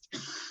missed.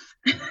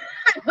 I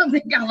don't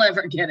think I'll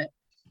ever get it.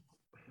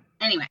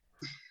 Anyway,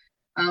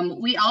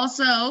 we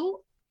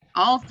also,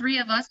 all three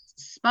of us,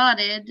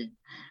 spotted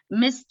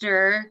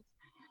Mr.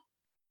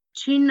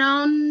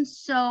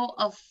 Chinonso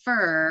of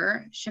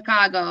Fur,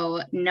 Chicago,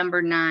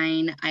 number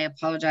 9. I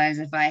apologize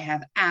if I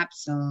have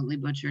absolutely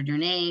butchered your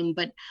name,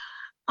 but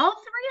all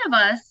three of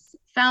us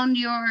found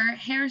your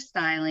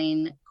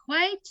hairstyling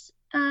quite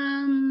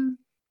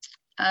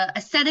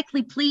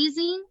aesthetically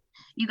pleasing.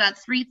 You got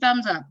 3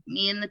 thumbs up,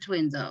 me and the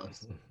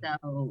twinzos.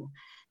 So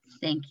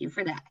thank you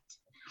for that.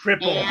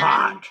 Triple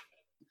hot.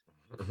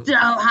 So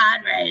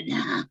hot right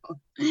now.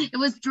 It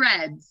was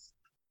dreads,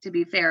 to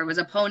be fair. It was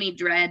a pony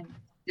dread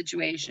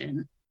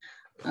situation.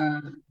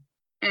 And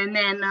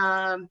then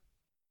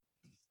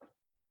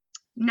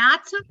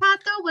not so hot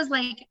though was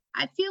like,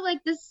 I feel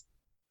like this,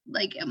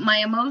 like my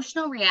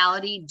emotional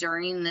reality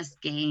during this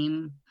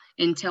game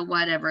until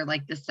whatever,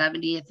 like the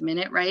 70th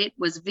minute, right,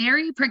 was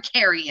very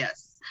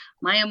precarious.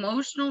 My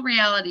emotional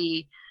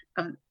reality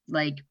of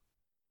like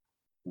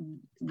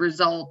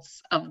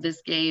results of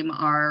this game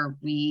are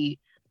we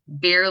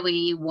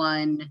barely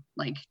won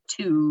like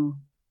 2-1.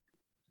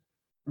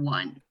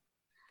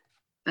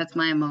 That's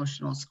my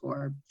emotional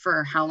score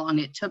for how long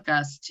it took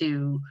us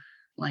to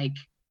like,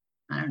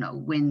 I don't know,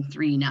 win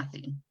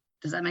 3-0.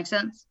 Does that make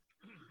sense?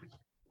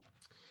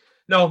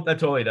 No, that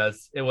totally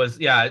does. It was,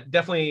 yeah,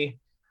 definitely.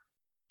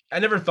 I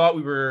never thought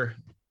we were,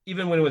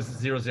 even when it was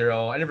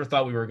 0-0, I never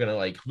thought we were going to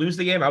like lose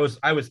the game. I was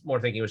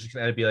more thinking it was just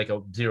going to be like a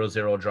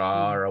 0-0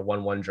 draw or a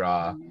 1-1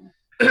 draw.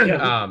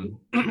 Yeah,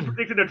 who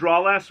predicted a draw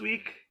last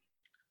week?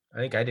 I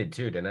think I did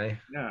too, didn't I?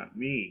 Yeah,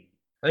 me.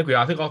 I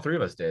think all 3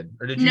 of us did.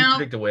 Or did you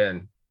predict a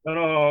win?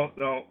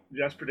 No.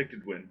 Jess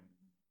predicted win.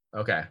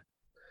 Okay.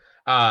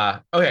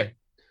 Okay.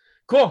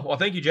 Cool. Well,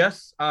 thank you,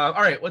 Jess. All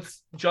right,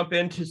 let's jump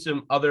into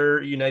some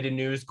other United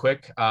news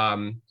quick.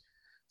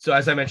 So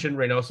as I mentioned,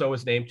 Reynoso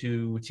was named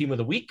to Team of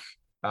the Week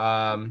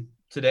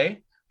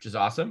today, which is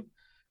awesome.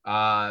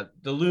 The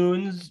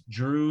Loons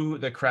drew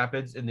the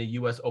Crapids in the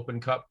U.S.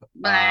 Open Cup.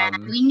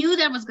 We knew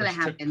that was going to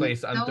happen. Took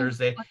place on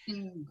Thursday.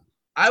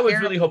 I was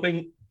really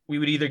hoping we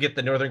would either get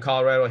the Northern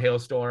Colorado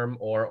Hailstorm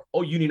or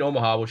Union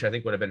Omaha, which I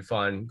think would have been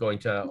fun going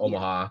to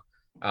Omaha.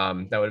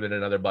 That would have been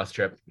another bus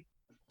trip.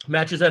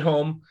 Matches at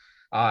home.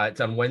 It's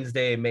on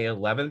Wednesday, May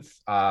 11th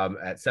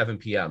at 7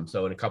 p.m.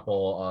 So in a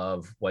couple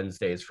of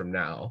Wednesdays from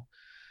now.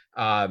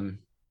 We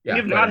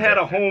have not had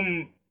a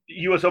home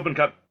U.S. Open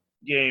Cup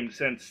game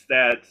since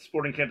that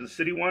Sporting Kansas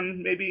City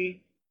one,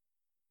 maybe?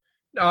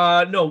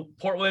 No,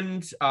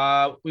 Portland.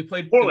 We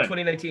played in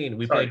 2019.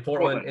 We played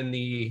Portland in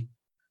the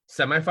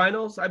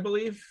semifinals, I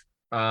believe,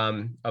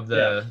 of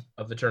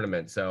the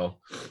tournament. So,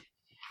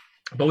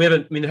 but we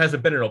haven't. I mean, it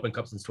hasn't been an Open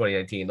Cup since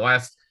 2019. The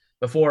last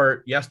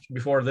before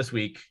this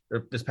week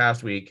or this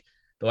past week,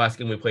 the last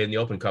game we played in the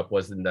Open Cup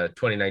was in the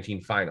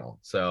 2019 final.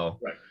 So,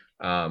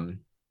 right.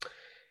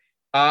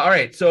 All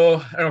right. So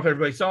I don't know if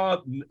everybody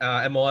saw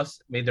MLS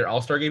made their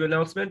All-Star Game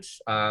announcement.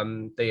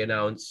 They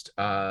announced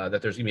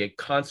that there's going to be a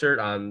concert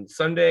on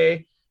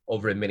Sunday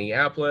over in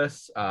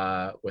Minneapolis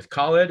with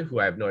Khalid, who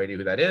I have no idea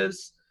who that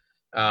is.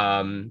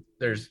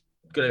 There's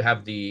going to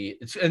have the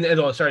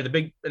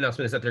big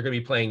announcement is that they're going to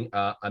be playing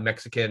a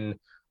Mexican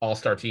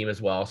All-Star team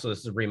as well. So this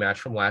is a rematch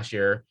from last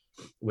year,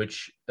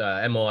 which the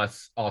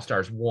MLS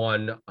All-Stars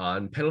won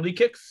on penalty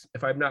kicks,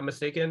 if I'm not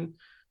mistaken.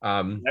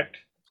 So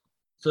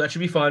that should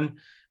be fun.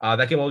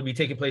 That game will be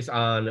taking place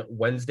on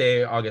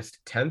Wednesday, August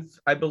 10th,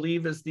 I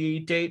believe is the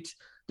date.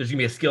 There's going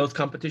to be a skills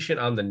competition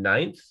on the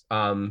 9th.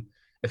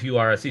 If you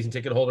are a season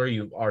ticket holder,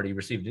 you've already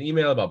received an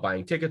email about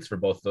buying tickets for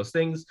both of those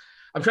things.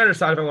 I'm trying to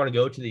decide if I want to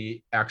go to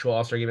the actual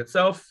All-Star game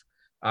itself.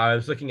 I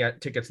was looking at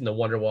tickets in the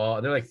Wonderwall,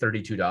 and they're like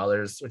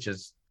 $32, which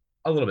is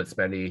a little bit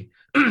spendy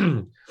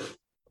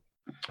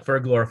for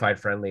a glorified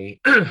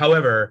friendly.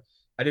 However,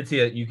 I did see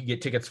that you could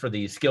get tickets for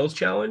the skills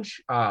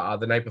challenge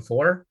the night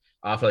before.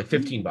 for like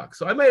 $15.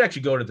 So I might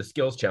actually go to the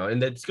skills challenge,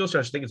 and the skills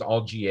challenge I think is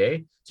all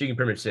GA, so you can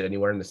pretty much sit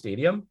anywhere in the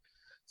stadium.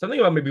 Something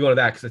about maybe going to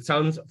that because it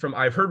sounds from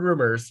I've heard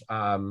rumors,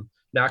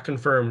 not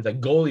confirmed, that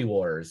Goalie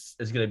Wars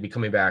is going to be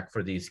coming back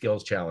for the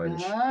skills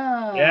challenge.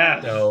 Oh.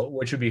 Yes. So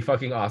which would be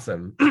fucking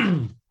awesome.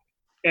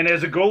 And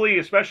as a goalie,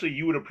 especially,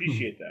 you would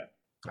appreciate that.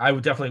 I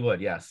would definitely would,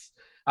 yes.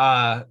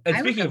 And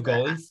speaking of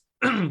goalies,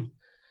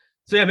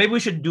 so yeah, maybe we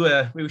should do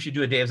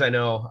a Dave's I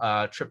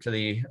Know trip to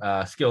the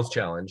skills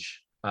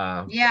challenge.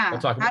 Yeah.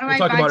 We'll talk How do we'll I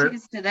talk buy about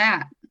tickets to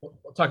that?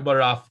 We'll talk about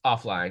it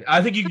offline.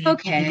 I think you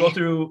can go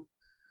through.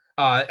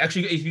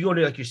 Actually, if you go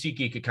to like your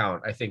SeatGeek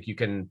account, I think you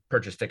can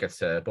purchase tickets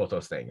to both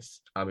those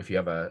things. If you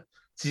have a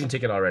season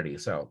ticket already.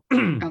 So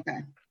okay.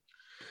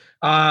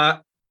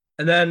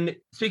 And then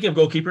speaking of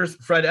goalkeepers,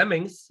 Fred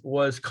Emmings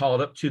was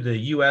called up to the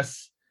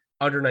U.S.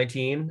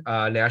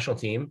 under-19 national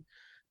team.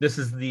 This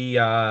is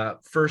the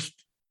first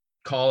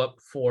call up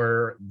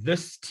for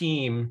this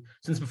team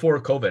since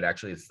before COVID.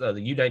 Actually,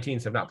 the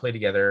U19s have not played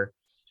together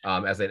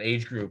as an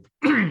age group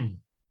in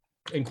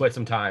quite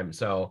some time.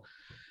 So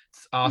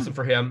it's awesome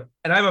for him.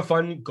 And I have a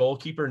fun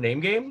goalkeeper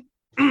name game.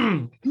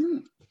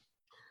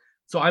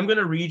 So I'm going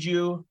to read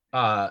you.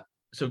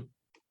 So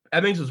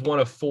Emmings was one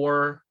of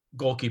 4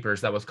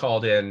 goalkeepers that was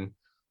called in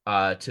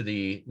to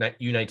the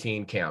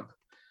U19 camp.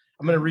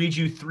 I'm going to read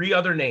you 3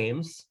 other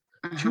names,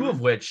 2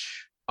 of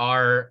which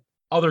are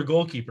other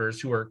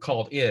goalkeepers who were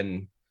called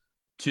in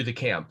to the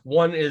camp.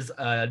 One is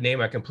a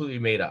name I completely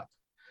made up.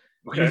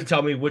 Okay. You have to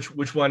tell me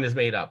which one is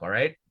made up. All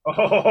right.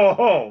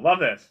 Oh, love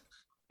this.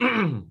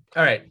 All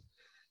right.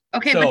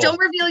 Okay, but don't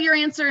reveal your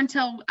answer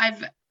until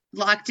I've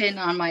locked in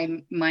on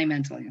my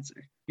mental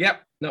answer.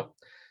 Yep. No.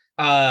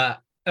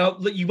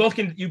 You both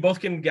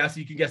can guess.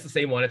 You can guess the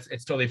same one.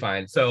 It's totally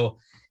fine. So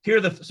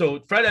here are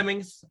so Fred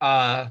Emmings,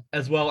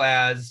 as well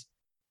as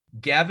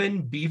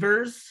Gavin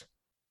Beavers,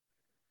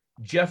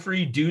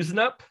 Jeffrey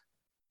Dusnup,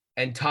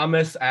 and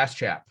Thomas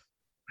Aschap.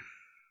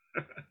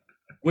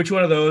 Which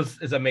one of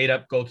those is a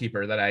made-up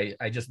goalkeeper that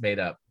I just made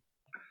up?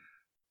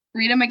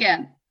 Read them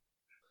again.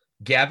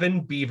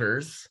 Gavin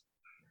Beavers,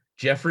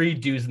 Jeffrey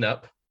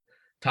Dusnup,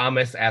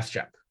 Thomas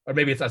Aschap. Or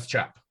maybe it's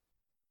Aschap.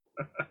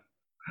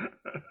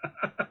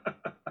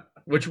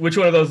 Which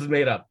one of those is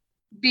made up?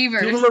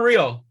 Beavers. 2 of them are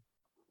real.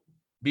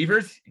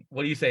 Beavers?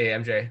 What do you say,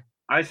 MJ?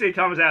 I say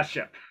Thomas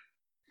Aschap.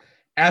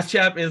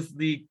 Aschap is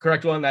the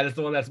correct one. That is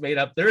the one that's made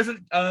up. There is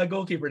a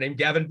goalkeeper named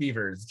Gavin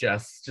Beavers,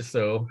 just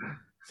so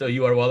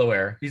you are well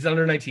aware. He's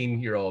under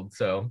 19-year-old.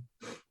 So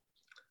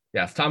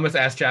yes, Thomas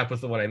Aschap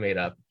was the one I made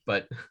up.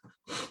 But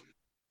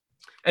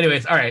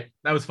anyways, all right.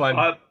 That was fun.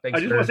 I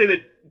just want to say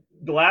that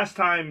the last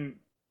time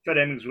Fred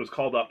Emmings was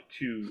called up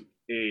to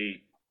a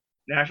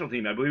national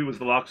team, I believe it was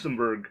the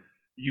Luxembourg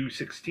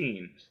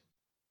U16s.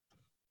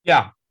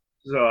 Yeah.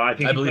 So I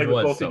think he played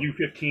with both the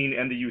U15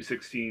 and the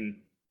U16.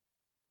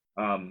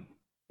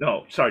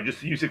 No, sorry,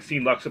 just the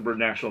U16 Luxembourg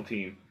national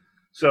team.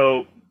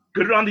 So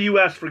good on the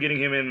U.S. for getting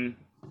him in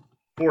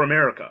for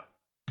America.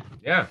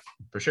 Yeah,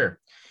 for sure.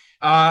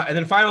 And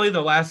then finally,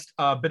 the last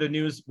bit of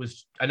news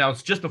was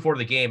announced just before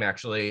the game,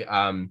 actually.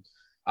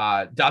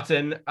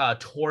 Dotson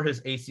tore his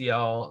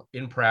ACL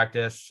in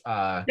practice.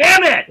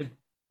 Damn it!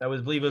 I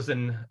believe it was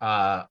in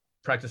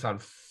practice on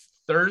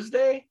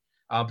Thursday.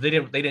 They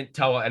didn't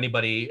tell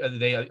anybody.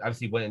 They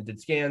obviously went and did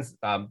scans,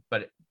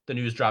 but the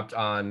news dropped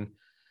on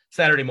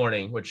Saturday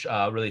morning, which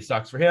really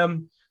sucks for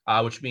him,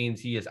 which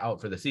means he is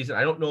out for the season.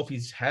 I don't know if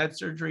he's had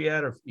surgery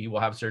yet or if he will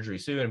have surgery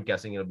soon. I'm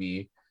guessing it'll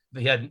be,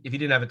 if he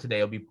didn't have it today,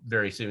 it'll be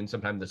very soon,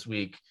 sometime this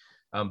week.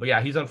 But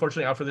yeah, he's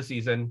unfortunately out for the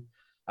season.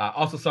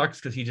 Also sucks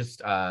because he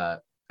just, I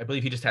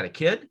believe he just had a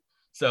kid.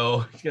 So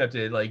he's going to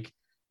have to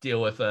deal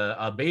with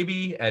a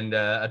baby and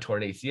a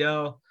torn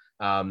ACL.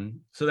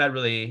 So that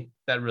really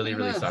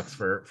sucks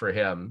for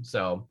him.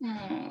 So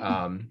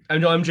I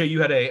know, MJ,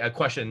 you had a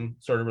question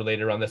sort of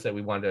related around this that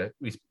we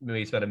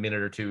maybe spend a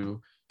minute or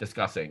two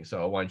discussing.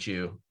 So why don't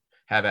you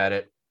have at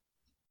it?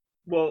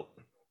 Well,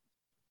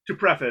 to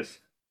preface,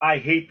 I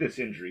hate this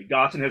injury.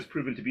 Dotson has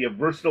proven to be a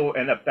versatile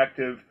and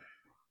effective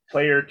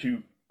player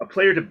to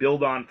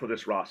build on for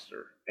this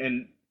roster.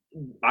 And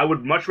I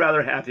would much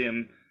rather have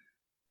him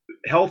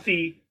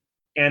healthy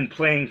and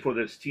playing for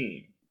this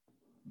team.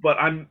 But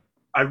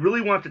I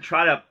really want to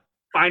try to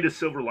find a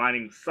silver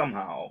lining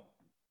somehow.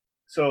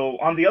 So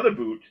on the other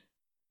boot,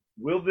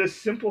 will this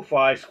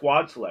simplify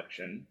squad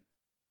selection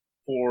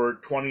for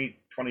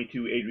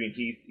 2022 Adrian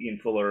Heath, Ian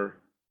Fuller,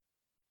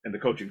 and the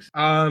coaching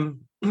staff?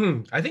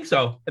 I think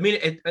so. I mean,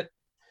 here's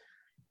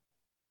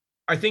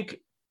the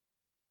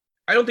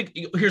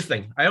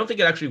thing. I don't think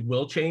it actually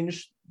will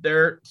change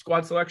their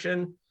squad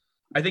selection.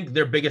 I think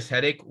their biggest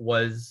headache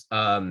was,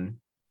 I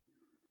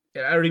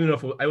don't even know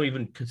if I would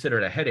even consider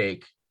it a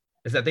headache,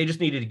 is that they just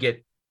needed to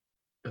get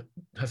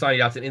Hassani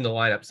Dotson in the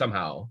lineup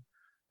somehow,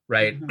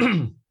 right?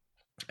 Mm-hmm.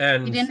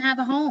 And he didn't have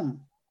a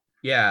home.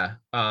 Yeah.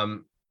 I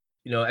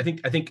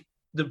think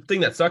the thing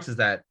that sucks is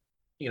that,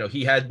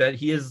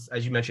 he is,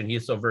 as you mentioned, he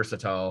is so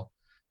versatile.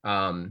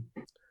 And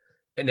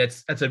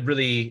that's a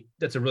really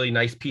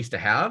nice piece to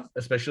have,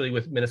 especially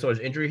with Minnesota's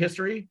injury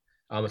history.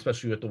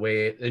 especially with the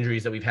way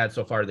injuries that we've had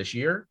so far this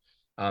year.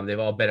 They've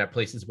all been at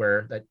places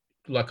where that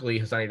luckily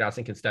Hassani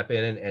Dotson can step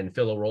in and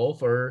fill a role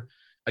for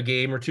a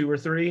game or two or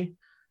three.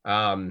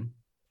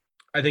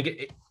 I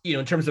think,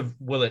 in terms of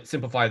will it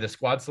simplify the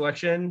squad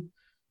selection?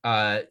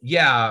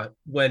 Yeah,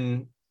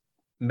 when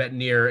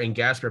Metnier and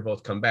Gasper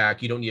both come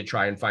back, you don't need to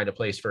try and find a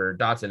place for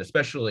Dotson,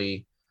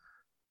 especially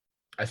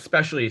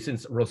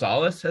since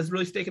Rosales has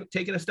really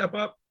taken a step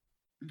up.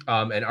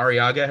 And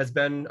Arriaga has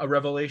been a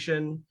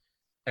revelation.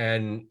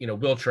 And,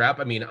 Will Trapp,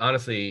 I mean,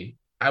 honestly,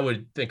 I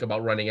would think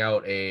about running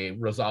out a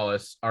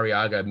Rosales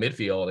Arriaga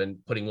midfield and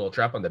putting Will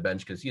Trapp on the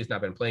bench because he has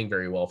not been playing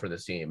very well for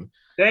this team.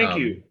 Thank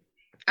you.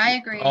 I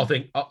agree.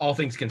 All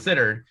things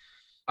considered.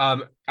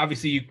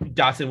 Obviously,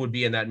 Dotson would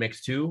be in that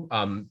mix too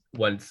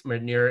once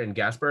Metnier and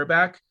Gasper are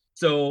back.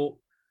 So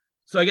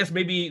I guess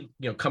maybe,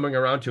 coming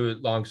around to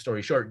it, long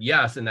story short,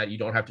 yes, in that you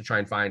don't have to try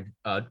and find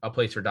a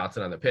place for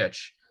Dotson on the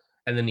pitch.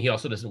 And then he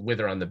also doesn't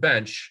wither on the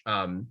bench,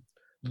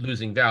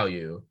 losing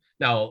value.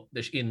 Now,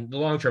 in the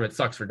long term, it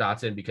sucks for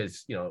Dotson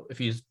because, if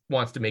he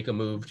wants to make a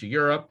move to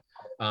Europe,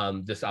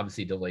 this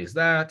obviously delays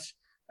that.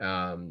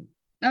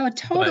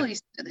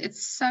 It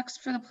sucks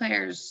for the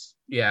players.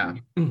 Yeah.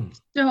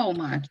 So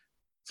much.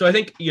 So I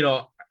think,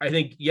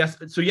 yes.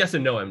 So yes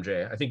and no,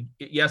 MJ. I think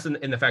yes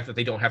in the fact that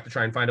they don't have to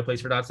try and find a place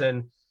for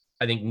Dotson.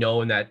 I think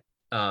no in that,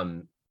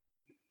 Dotson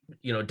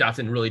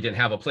really didn't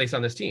have a place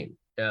on this team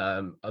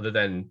other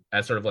than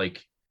as sort of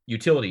like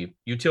utility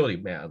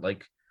man,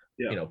 like,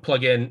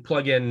 plug in,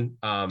 plug and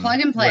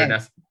play,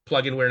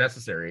 plug in where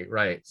necessary.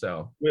 Right.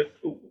 So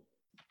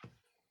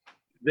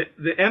the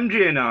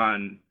MJ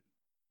Anon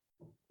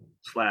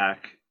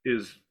Slack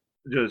is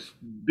just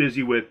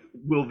busy with,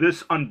 will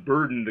this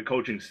unburden the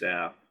coaching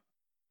staff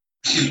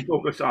to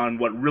focus on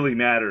what really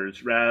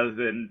matters rather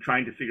than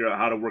trying to figure out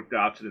how to work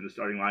Dotson in the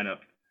starting lineup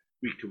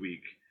week to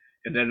week.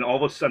 And then all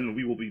of a sudden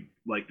we will be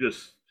like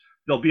this,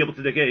 they'll be able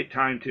to dedicate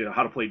time to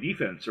how to play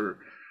defense or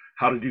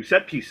how to do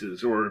set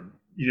pieces or,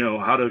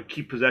 how to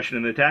keep possession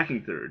in the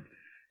attacking third.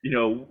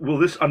 Will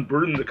this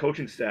unburden the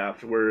coaching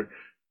staff where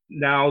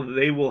now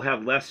they will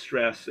have less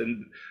stress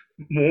and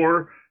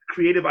more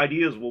creative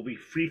ideas will be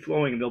free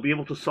flowing and they'll be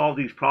able to solve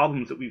these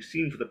problems that we've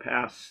seen for the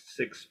past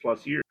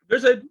 6+ years?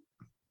 There's a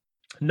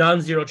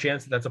non-zero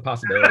chance that's a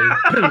possibility.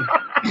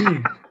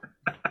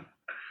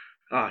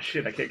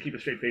 Shit, I can't keep a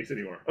straight face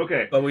anymore.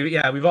 Okay. But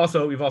we've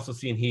also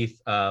seen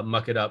Heath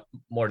muck it up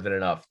more than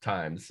enough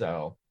times.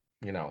 So,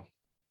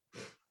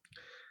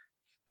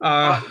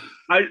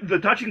 the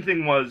touching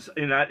thing was,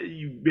 and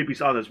you maybe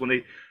saw this when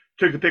they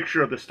took the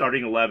picture of the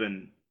starting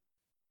 11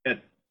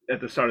 at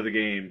the start of the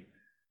game.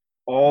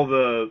 All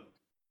the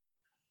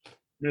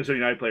Minnesota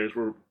United players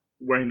were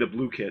wearing the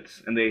blue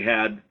kits, and they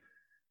had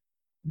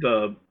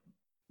the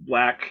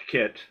black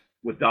kit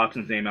with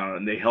Dotson's name on it,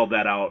 and they held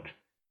that out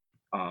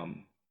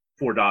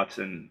for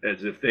Dotson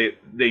as if they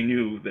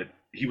knew that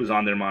he was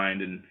on their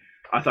mind. And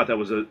I thought that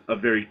was a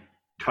very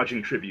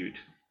touching tribute.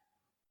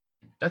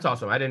 That's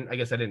awesome. I didn't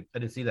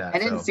see that. I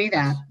didn't see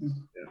that.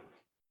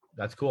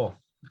 That's cool.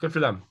 Good for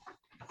them.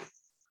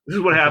 This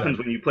is what happens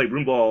when you play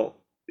broomball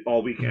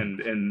all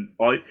weekend and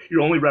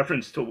your only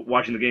reference to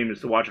watching the game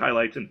is to watch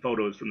highlights and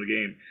photos from the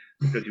game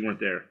because you weren't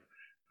there.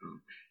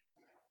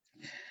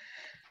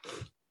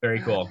 Very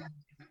cool.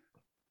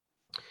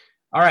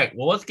 All right.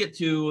 Well, let's get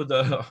to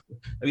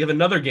we have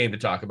another game to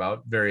talk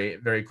about very,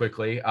 very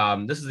quickly.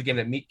 This is a game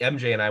that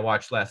MJ and I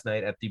watched last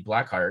night at the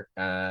Blackheart,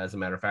 as a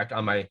matter of fact,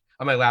 on my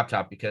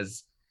laptop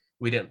because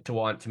we didn't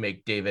want to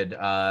make David,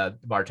 the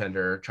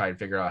bartender, try and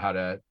figure out how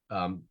to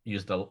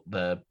use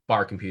the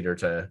bar computer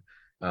to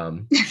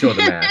show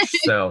the match.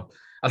 So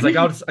I was like,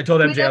 I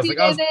told MJ, I was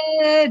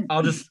like,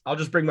 I'll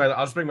just bring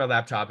my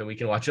laptop and we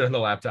can watch it on the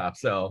laptop.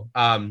 So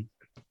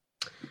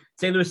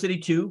St. Louis City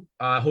 2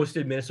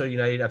 hosted Minnesota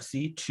United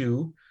FC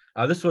 2.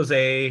 This is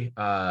a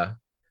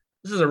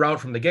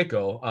rout from the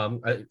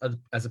get-go,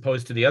 as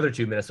opposed to the other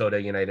two Minnesota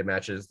United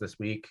matches this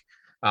week.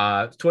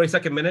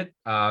 22nd minute,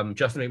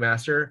 Justin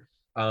McMaster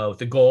with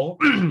the goal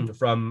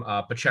from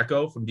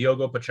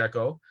Diogo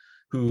Pacheco,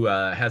 who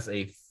has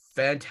a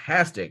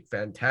fantastic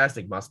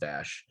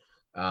mustache,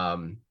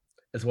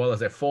 as well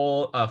as a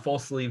full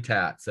sleeve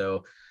tat.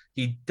 So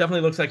he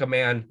definitely looks like a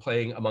man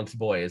playing amongst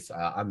boys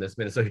on this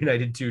Minnesota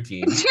United 2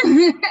 team.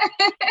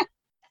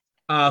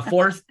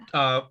 4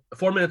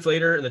 minutes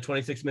later, in the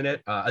 26th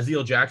minute,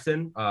 Azeel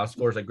Jackson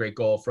scores a great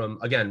goal from,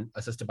 again,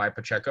 assisted by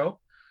Pacheco.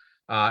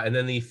 And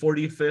then the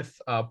 45th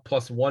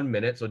 +1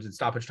 minute, so it's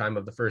stoppage time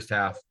of the first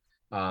half,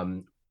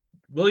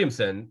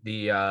 Williamson,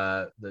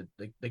 the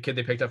kid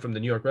they picked up from the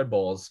New York Red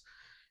Bulls,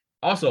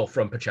 also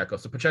from Pacheco.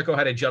 So Pacheco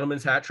had a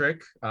gentleman's hat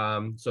trick,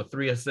 so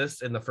 3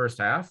 assists in the first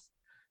half,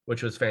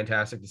 which was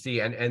fantastic to see.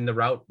 And the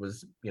route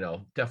was,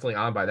 definitely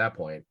on by that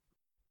point.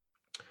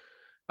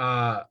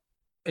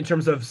 In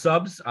terms of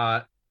subs,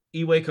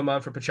 Eway come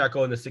on for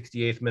Pacheco in the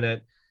 68th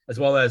minute, as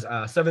well as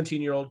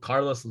 17-year-old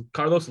Carlos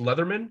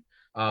Leatherman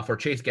for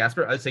Chase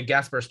Gasper. I'd say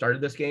Gasper started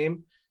this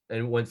game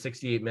and went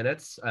 68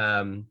 minutes.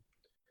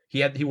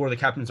 He wore the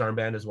captain's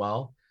armband as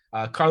well.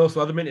 Carlos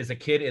Leatherman is a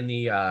kid in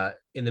the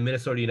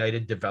Minnesota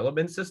United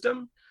development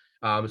system.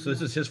 So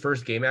this is his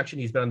first game action.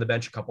 He's been on the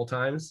bench a couple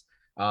times,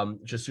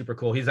 which is super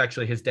cool. He's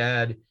actually, his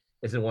dad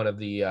is in one of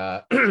the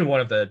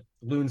one of the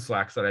Loons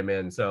slacks that I'm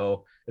in.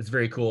 So it's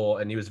very cool.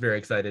 And he was very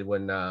excited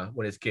when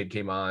his kid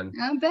came on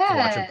I to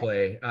watch him bet.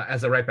 play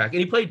as a right back.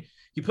 And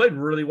he played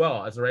really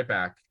well as a right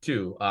back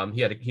too.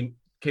 He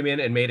came in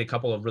and made a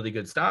couple of really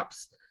good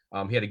stops.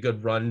 He had a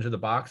good run to the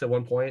box at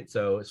one point,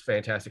 so it's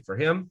fantastic for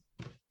him.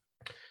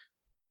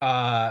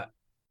 And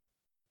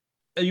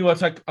you want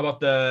to talk about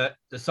the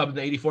sub in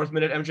the 84th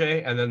minute,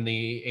 MJ, and then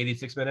the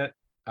 86th minute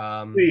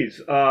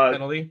Please.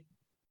 penalty?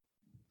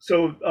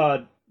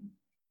 So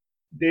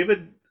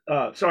David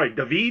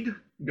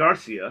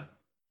Garcia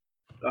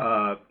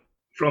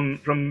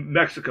from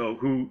Mexico,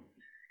 who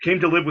came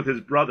to live with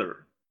his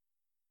brother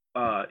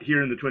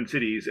here in the Twin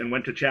Cities and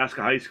went to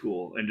Chaska High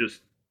School and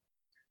just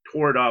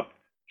tore it up.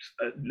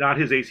 Not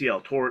his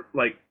ACL,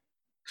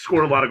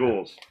 scored a lot of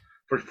goals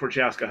for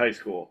Chaska High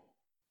School.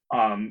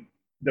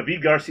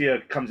 David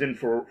Garcia comes in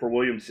for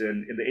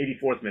Williamson in the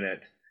 84th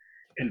minute,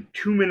 and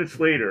 2 minutes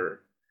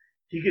later,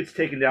 he gets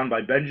taken down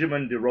by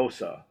Benjamin De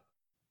Rosa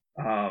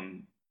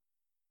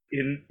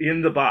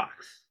in the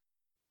box.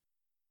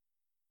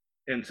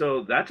 And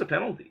so that's a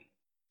penalty.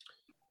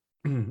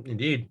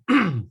 Indeed.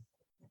 And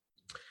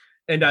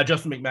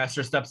Justin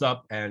McMaster steps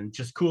up and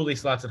just coolly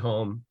slots it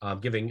home,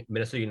 giving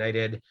Minnesota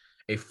United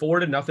a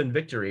 4-0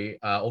 victory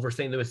over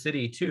St. Louis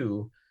City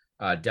 2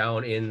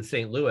 down in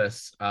St.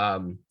 Louis.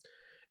 It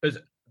was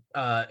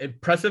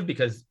impressive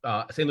because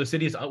St. Louis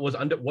City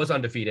was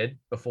undefeated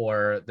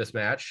before this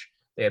match.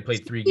 They had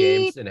played 3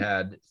 games and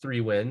had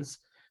 3 wins.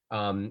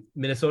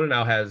 Minnesota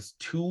now has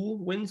 2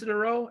 wins in a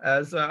row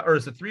or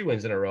is it 3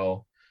 wins in a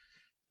row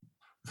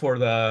for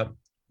the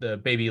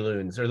baby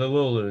Loons or the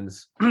little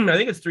Loons. I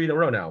think it's 3 in a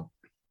row now.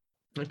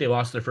 I think they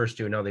lost their first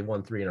 2. Now they've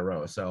won 3 in a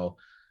row. So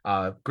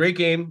great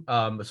game.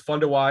 It was fun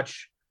to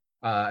watch.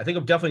 I think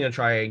I'm definitely going to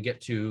try and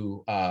get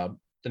to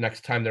the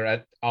next time they're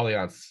at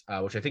Allianz,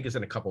 which I think is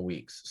in a couple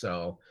weeks.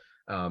 So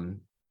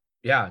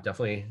yeah,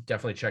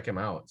 definitely check him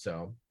out.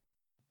 So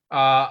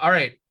all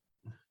right.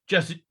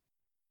 Just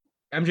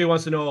MJ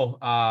wants to know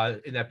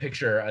in that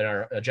picture in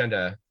our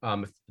agenda,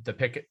 if the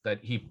pick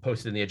that he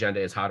posted in the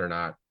agenda is hot or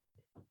not.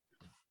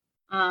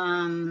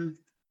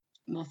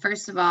 Well,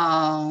 first of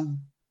all,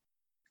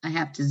 I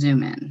have to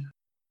zoom in.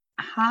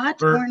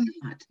 Hot or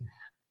not?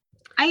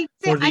 I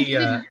give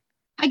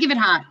it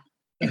hot.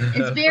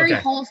 It's very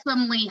Okay.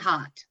 wholesomely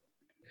hot.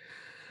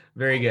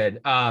 Very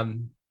good.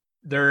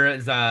 There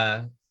is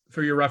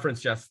for your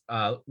reference, Jess,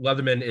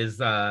 Leatherman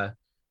is on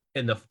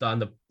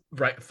the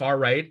far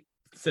right,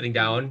 sitting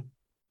down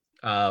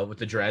with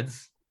the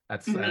dreads.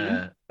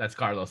 That's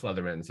Carlos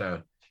Leatherman.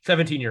 So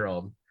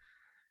 17-year-old.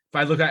 If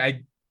I look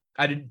at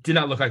I did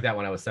not look like that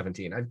when I was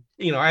 17. I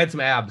had some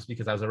abs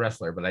because I was a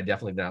wrestler, but I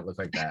definitely did not look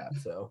like that.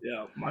 So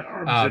yeah, my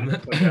arms didn't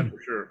look like that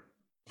for sure.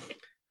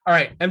 All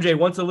right, MJ,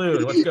 once a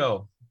loon, let's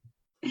go.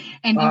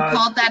 And you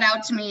called that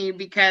out to me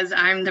because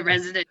I'm the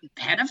resident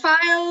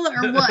pedophile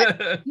or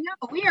what? No,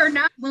 we are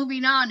not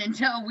moving on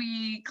until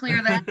we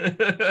clear that.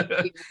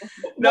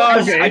 No,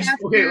 I just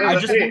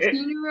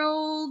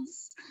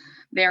 14-year-olds,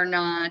 they're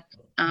not.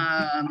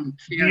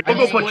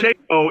 Diogo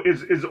Pacheco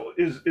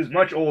is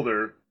much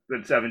older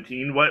than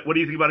 17. What do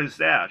you think about his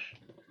stash?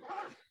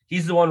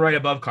 He's the one right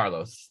above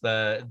Carlos,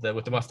 the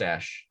with the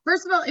mustache.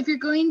 First of all, if you're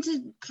going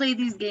to play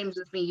these games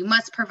with me, you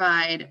must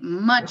provide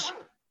much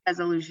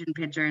resolution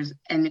pictures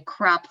and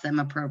crop them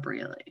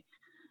appropriately.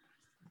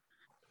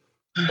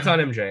 That's on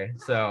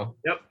MJ. So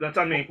yep, that's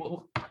on me.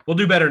 We'll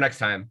do better next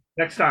time.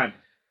 All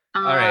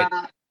right.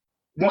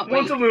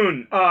 Once a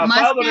loon.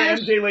 Filed under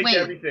MJ late to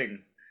everything.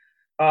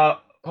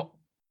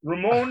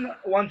 Ramon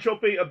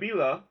Wanchope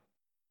Abila.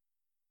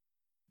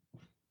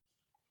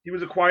 He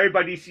was acquired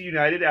by DC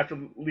United after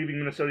leaving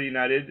Minnesota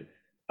United,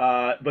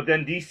 but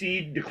then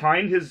DC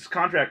declined his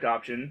contract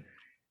option,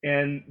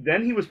 and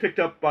then he was picked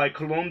up by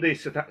Colón de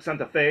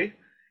Santa Fe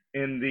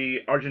in the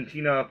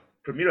Argentina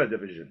Primera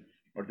Division,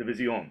 or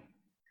División.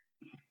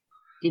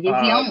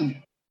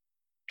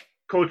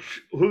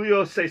 Coach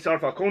Julio Cesar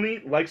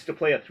Falconi likes to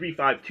play a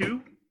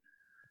 3-5-2.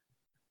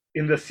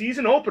 In the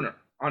season opener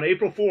on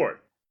April 4th,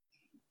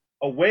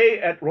 away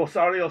at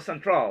Rosario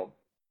Central,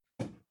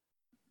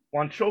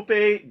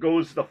 Wanchope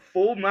goes the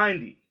full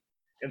 90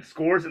 and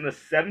scores in the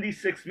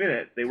 76th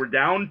minute. They were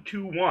down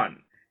 2-1.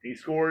 He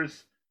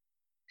scores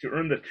to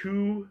earn the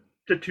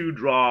 2-2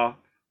 draw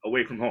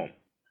away from home.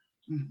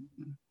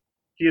 Mm-hmm.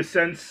 He has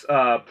since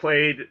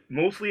played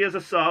mostly as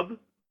a sub,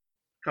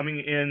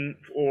 coming in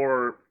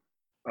for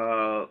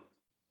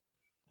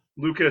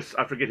Lucas,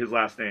 I forget his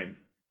last name,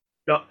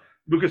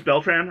 Lucas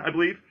Beltran, I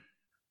believe.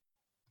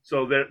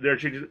 So they're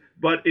changing,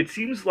 but it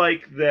seems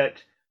like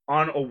that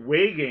on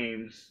away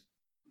games,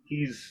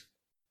 he's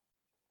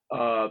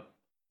Coach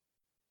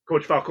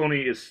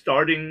Falconi is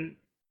starting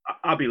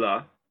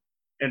Abila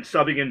and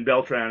subbing in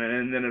Beltran,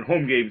 and then in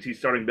home games he's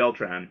starting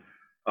Beltran,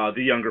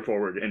 the younger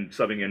forward, and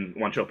subbing in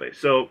Wanchope.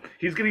 So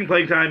he's getting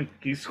playing time.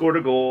 He's scored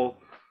a goal.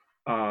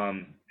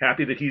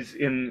 Happy that he's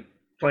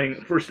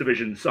playing first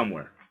division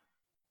somewhere.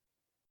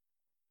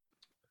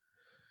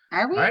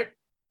 Are we? All right.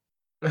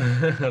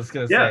 I was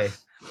gonna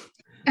Yes.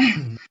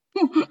 say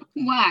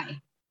Why?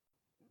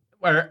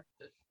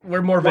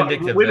 we're more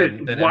vindictive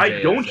than Why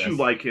MJ don't is, you yes.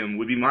 like him?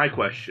 Would be my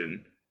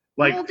question.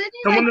 Like Well, didn't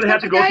he someone like that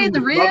had punch to a go guy through in the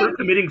his brother rib?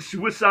 committing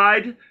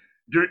suicide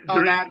during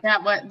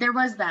There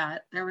was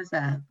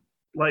that.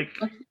 like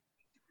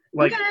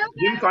Okay.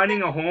 him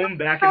finding a home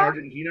back in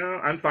Argentina.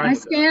 I'm fine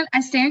with that. I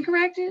stand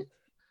corrected.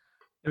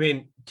 I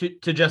mean, to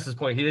Jess's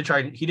point, he did try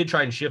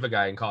and shiv a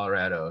guy in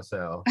Colorado,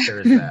 so there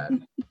is that.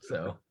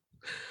 So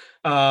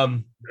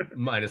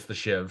minus the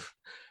shiv.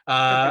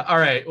 All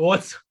right.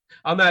 Well,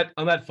 on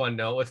that fun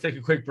note, let's take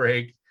a quick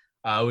break.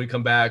 We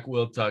come back,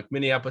 we'll talk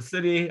Minneapolis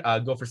City,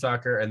 go for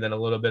soccer, and then a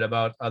little bit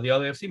about the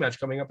LAFC match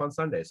coming up on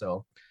Sunday.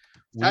 So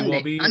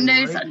Sunday.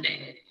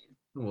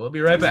 We'll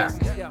be right back.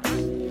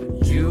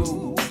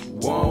 You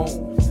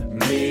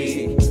want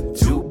me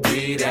to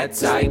be that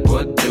type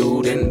of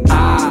dude, and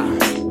I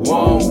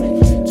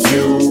want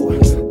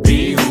to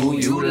be who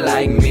you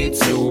like me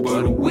to,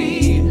 but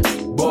we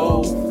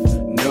both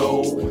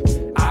know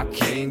I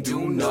can't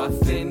do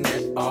nothing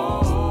at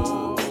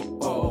all.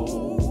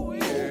 Oh,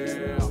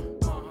 yeah.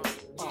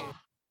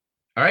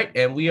 All right,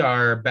 and we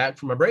are back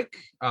from a break.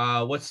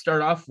 Let's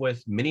start off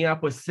with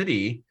Minneapolis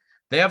City.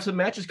 They have some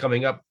matches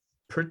coming up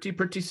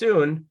pretty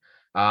soon.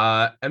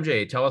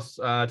 MJ, tell us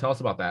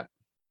about that.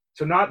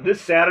 So not this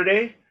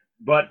Saturday,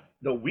 but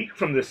the week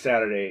from this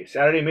Saturday,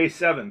 Saturday, May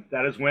 7th.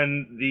 That is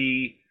when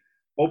the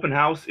open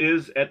house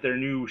is at their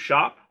new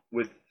shop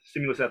with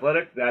Stimulus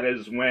Athletic. That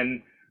is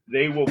when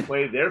they will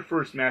play their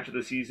first match of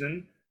the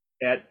season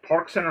at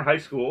Park Center High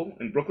School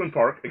in Brooklyn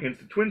Park against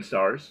the Twin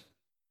Stars.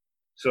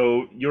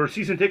 So your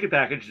season ticket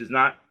package does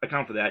not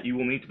account for that. You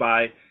will need to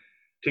buy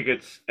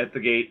tickets at the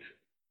gate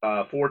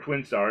for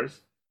Twin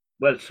Stars.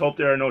 Let's hope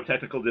there are no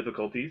technical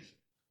difficulties.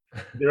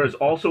 There is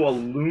also a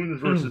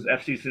Loons versus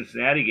FC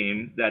Cincinnati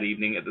game that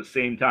evening at the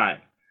same time.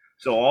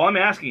 So all I'm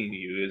asking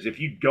you is if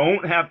you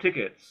don't have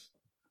tickets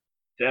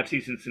to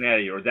FC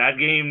Cincinnati or that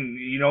game,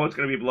 you know it's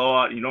going to be a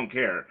blowout and you don't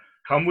care,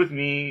 come with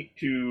me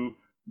to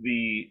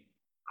the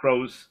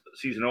Crows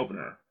season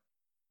opener.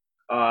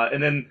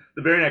 And then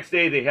the very next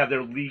day, they have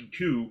their League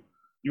Two,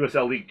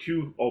 USL League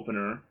Two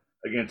opener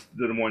against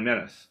the Des Moines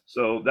Menace.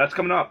 So that's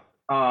coming up.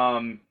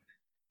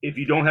 If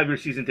you don't have your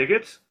season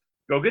tickets,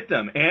 go get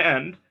them.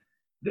 And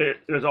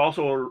there's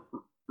also a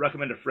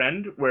recommend a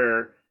friend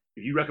where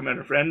if you recommend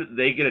a friend,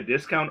 they get a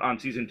discount on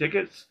season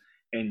tickets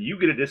and you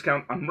get a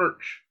discount on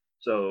merch.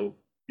 So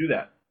do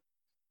that.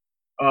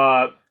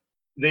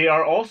 They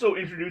are also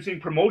introducing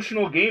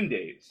promotional game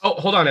days. Oh,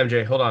 hold on,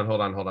 MJ. Hold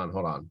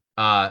on.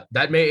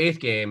 That May 8th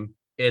game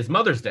is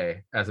Mother's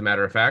Day, as a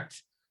matter of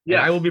fact. Yes.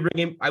 And I will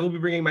be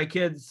bringing my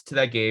kids to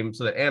that game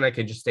so that Anna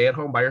can just stay at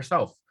home by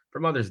herself for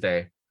Mother's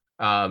Day,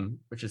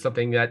 which is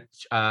something that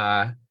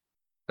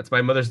that's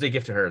my Mother's Day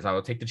gift to her. Is I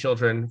will take the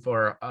children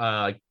for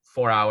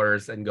 4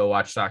 hours and go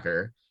watch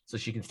soccer so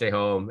she can stay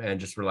home and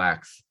just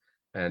relax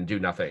and do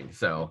nothing.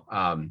 So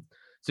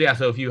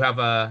so if you have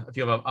a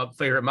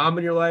favorite mom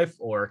in your life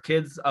or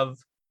kids and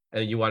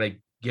you want to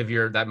give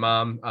that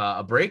mom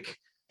a break,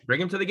 bring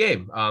them to the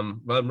game.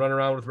 Let them run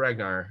around with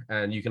Ragnar,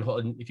 and you can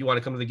hold, if you want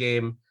to come to the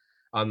game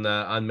on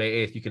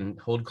May 8th, you can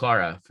hold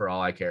Clara for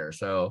all I care.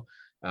 So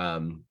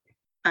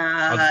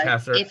I'll just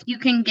pass her. If you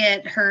can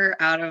get her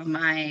out of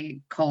my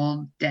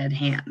cold dead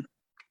hand.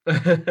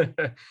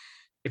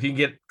 If you can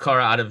get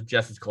Clara out of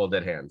Jess's cold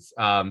dead hands.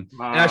 And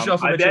I should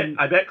also mention,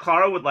 I bet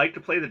Clara would like to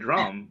play the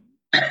drum.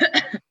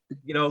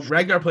 You know,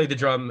 Ragnar played the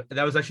drum.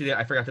 That was actually,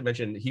 I forgot to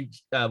mention,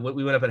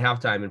 we went up at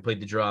halftime and played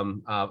the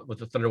drum with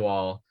the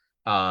Thunderwall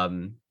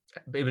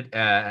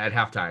at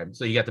halftime.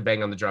 So you got to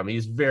bang on the drum.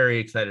 He's very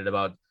excited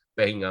about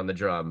banging on the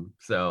drum.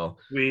 So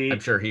I'm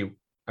sure he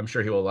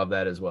will love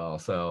that as well.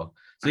 So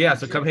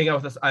come hang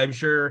out with us. I'm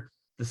sure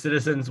the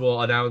citizens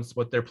will announce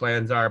what their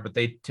plans are, but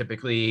they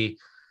typically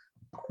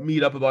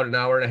meet up about an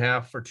hour and a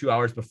half or 2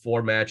 hours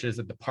before matches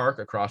at the park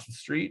across the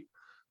street.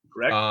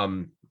 Correct.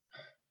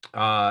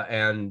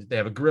 And they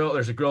have a grill.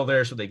 There's a grill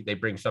there, so they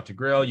bring stuff to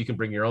grill. You can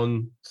bring your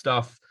own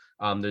stuff.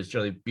 There's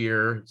generally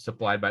beer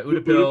supplied by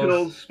Uda Pills. Uda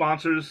Pills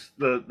sponsors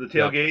the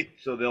tailgate,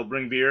 so they'll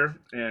bring beer.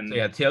 And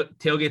so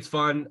tailgate's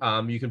fun.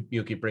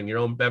 You can bring your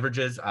own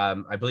beverages.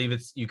 I believe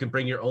you can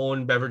bring your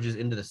own beverages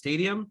into the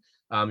stadium.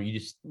 You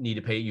just need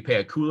to pay. You pay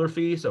a cooler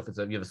fee. So if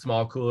you have a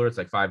small cooler, it's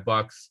like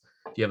 $5.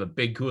 If you have a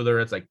big cooler,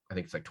 I think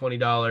it's like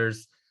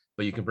 $20.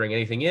 But you can bring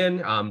anything in.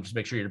 Just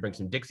make sure you bring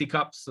some Dixie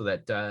cups so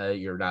that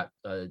you're not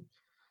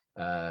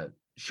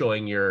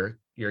showing your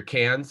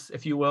cans,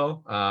 if you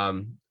will.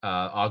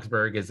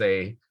 Augsburg is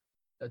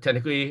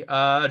technically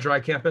a dry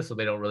campus, so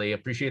they don't really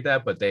appreciate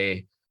that, but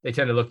they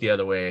tend to look the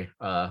other way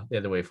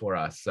for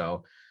us.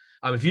 So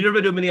if you've never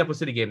been to a Minneapolis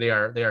City game, they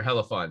are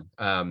hella fun.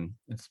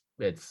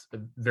 It's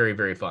very,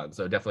 very fun.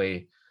 So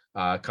definitely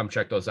come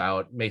check those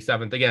out. May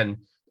 7th. Again,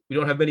 we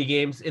don't have many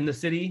games in the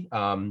city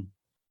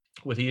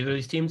with either of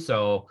these teams.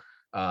 So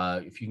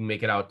if you can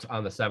make it out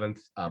on the 7th,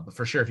 but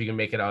for sure, if you can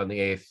make it out on the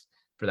 8th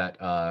for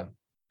that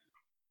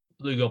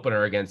league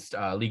opener against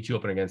League 2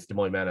 opener against Des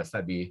Moines Menace.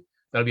 That'll be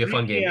a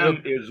fun game. 3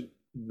 p.m. is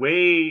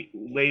way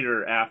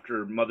later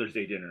after Mother's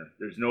Day dinner.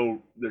 There's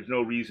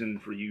no reason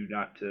for you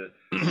not to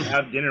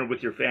have dinner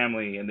with your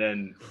family and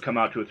then come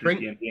out to a 3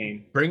 p.m.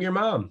 game. Bring your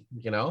mom,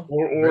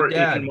 or if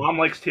your mom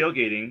likes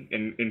tailgating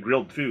and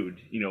grilled food,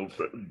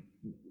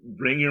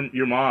 bring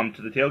your mom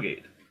to the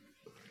tailgate.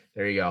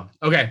 There you go.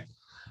 Okay,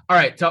 all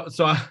right. Tell us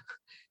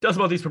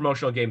about these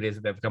promotional game days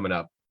that have coming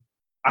up.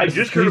 I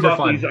just heard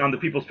about these on the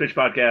People's Pitch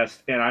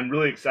podcast, and I'm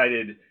really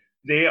excited.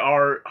 They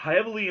are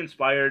heavily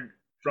inspired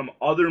from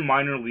other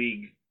minor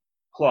league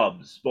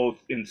clubs, both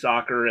in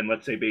soccer and,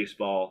 let's say,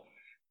 baseball.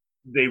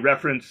 They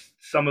reference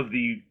some of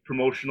the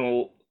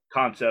promotional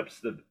concepts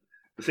that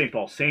the St.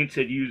 Paul Saints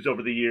had used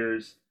over the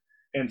years.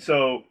 And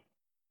so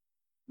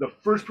the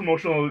first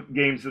promotional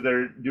games that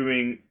they're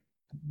doing,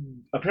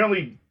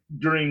 apparently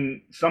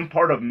during some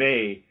part of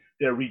May,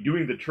 they're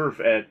redoing the turf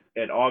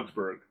at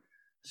Augsburg.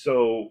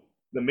 So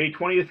the May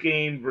 20th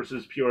game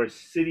versus Peoria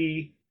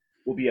City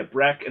will be at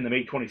Breck, and the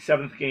May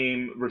 27th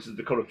game versus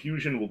Dakota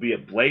Fusion will be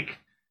at Blake,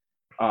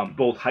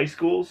 both high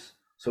schools.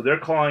 So they're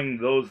calling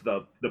those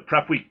the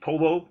prep week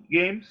polo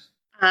games?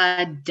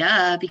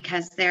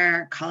 Because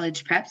they're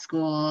college prep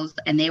schools,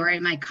 and they were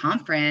in my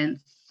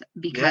conference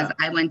because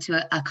I went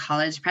to a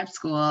college prep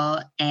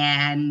school,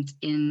 and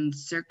in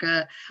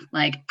circa,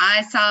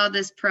 I saw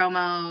this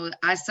promo,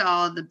 I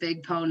saw the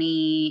Big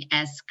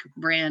Pony-esque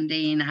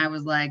branding. I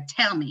was like,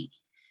 tell me,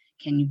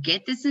 can you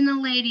get this in a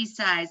lady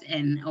size,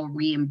 and are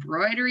we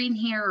embroidering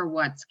here or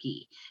what's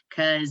key?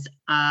 Because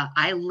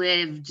I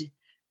lived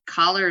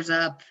collars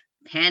up,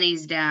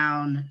 panties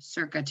down,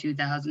 circa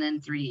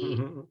 2003.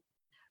 Mm-hmm.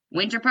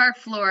 Winter Park,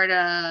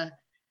 Florida.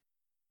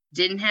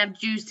 Didn't have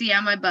juicy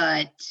on my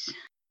butt.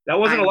 That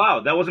wasn't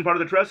allowed. That wasn't part of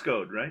the dress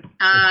code, right?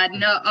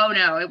 No. Oh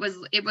no. It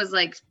was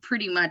like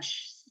pretty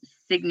much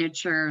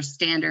signature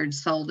standard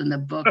sold in the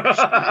book.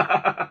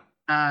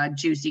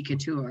 Juicy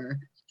Couture.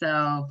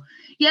 So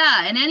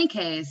yeah, in any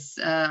case,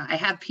 I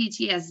have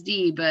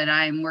PTSD, but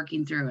I'm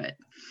working through it.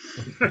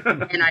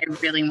 And I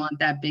really want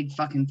that big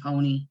fucking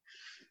pony.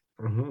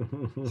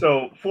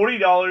 So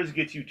 $40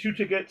 gets you 2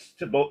 tickets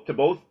to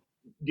both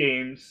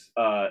games,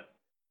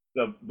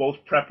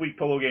 both prep week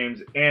polo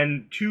games,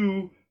 and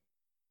 2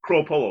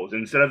 crow polos.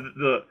 Instead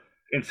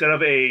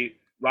of a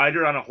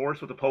rider on a horse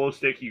with a polo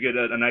stick, you get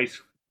a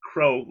nice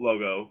crow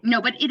logo.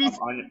 No, but it is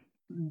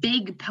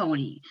Big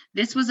Pony.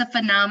 This was a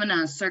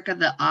phenomenon circa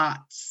the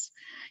aughts.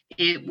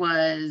 It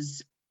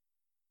was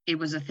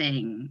a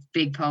thing.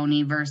 Big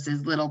Pony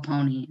versus Little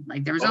Pony.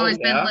 There was always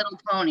been Little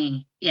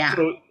Pony. Yeah.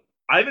 So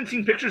I haven't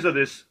seen pictures of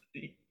this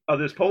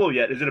polo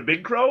yet. Is it a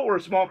big crow or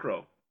a small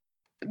crow?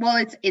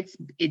 Well,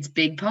 it's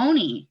Big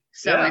Pony.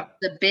 So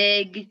it's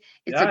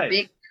a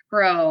big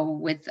crow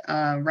with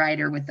a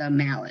rider with a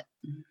mallet.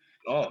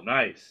 Oh,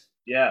 nice.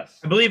 Yes.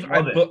 I believe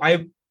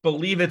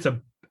it's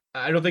a.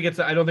 I don't think it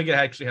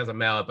actually has a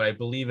mallet, but I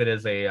believe it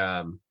is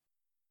a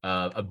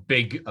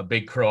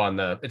big crow on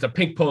the. It's a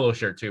pink polo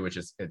shirt too, which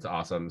is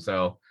awesome.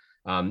 So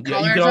you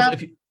can also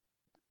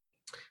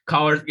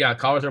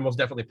collars are most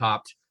definitely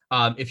popped.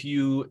 If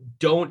you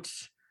don't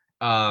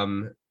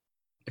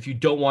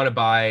want to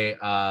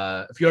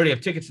buy, if you already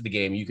have tickets to the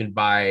game, you can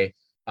buy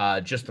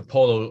just the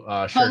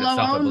polo shirt polo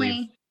itself, only. I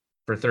believe,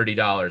 for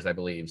 $30, I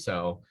believe.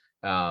 So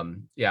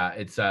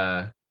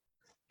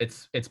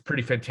it's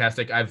pretty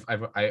fantastic.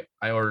 I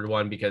ordered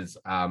one because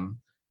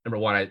number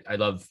one, I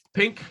love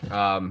pink,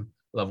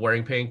 love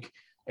wearing pink,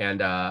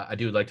 and I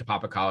do like to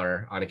pop a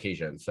collar on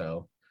occasion.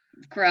 So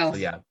gross. So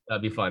yeah,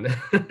 that'd be fun.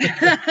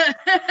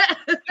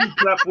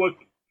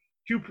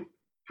 Two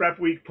prep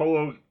week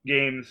polo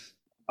games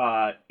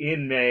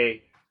in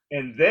May,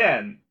 and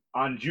then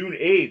on June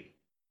 8th,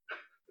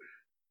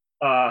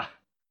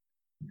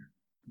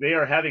 they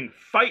are having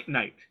fight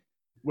night,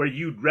 where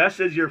you dress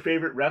as your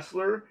favorite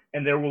wrestler,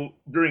 and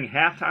during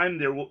halftime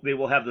they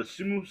will have the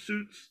sumo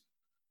suits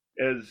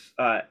as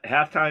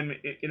halftime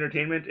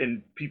entertainment,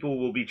 and people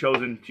will be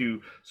chosen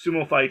to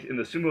sumo fight in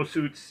the sumo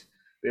suits.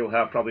 They will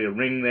have probably a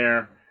ring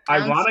there.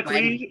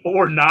 Ironically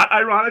or not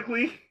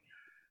ironically,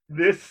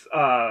 this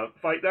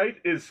fight night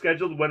is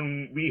scheduled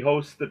when we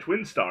host the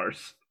Twin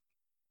Stars,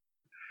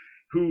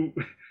 who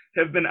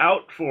have been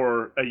out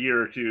for a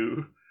year or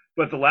two.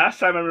 But the last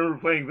time I remember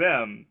playing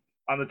them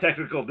on the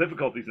technical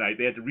difficulties night,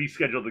 they had to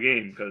reschedule the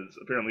game because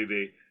apparently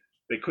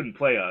they couldn't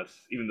play us,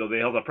 even though they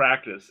held a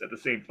practice at the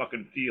same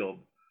fucking field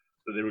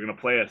that they were going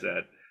to play us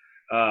at.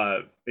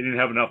 They didn't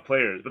have enough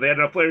players, but they had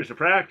enough players to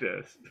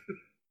practice.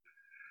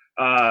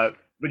 But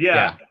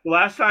the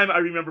last time I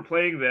remember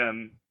playing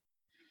them,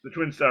 the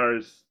Twin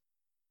Stars,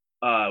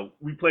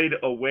 we played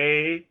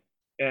away,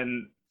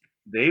 and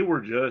they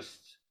were just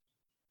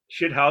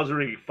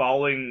shithousery,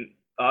 following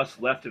us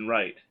left and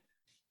right.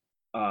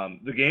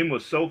 The game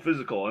was so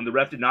physical, and the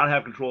ref did not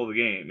have control of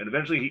the game. And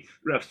eventually,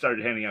 ref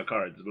started handing out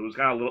cards, but it was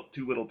kind of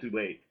too little, too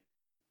late.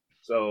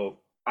 So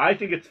I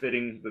think it's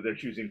fitting that they're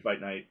choosing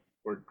Fight Night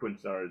or Twin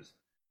Stars,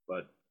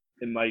 but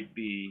it might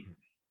be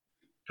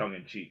tongue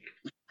in cheek.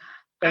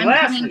 And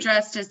I'm coming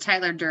dressed as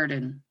Tyler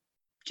Durden,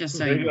 just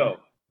so there you go.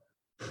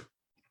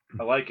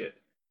 I like it.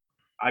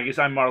 I guess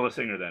I'm Marla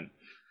Singer then.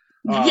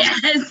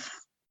 Yes,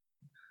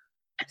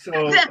 So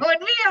that would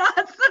be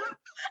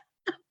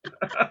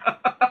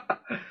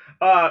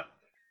awesome.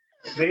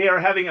 they are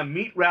having a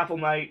meat raffle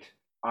night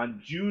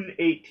on June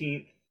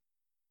 18th,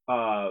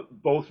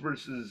 both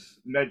versus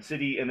Med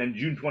City, and then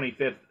June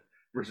 25th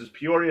versus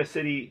Peoria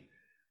City.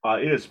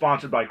 It is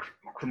sponsored by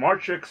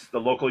Kramarchik's, the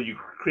local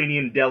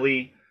Ukrainian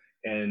deli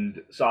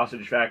and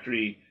sausage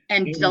factory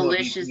And in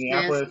deliciousness.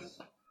 Minneapolis.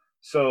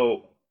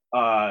 So,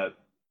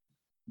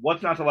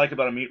 what's not to like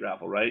about a meat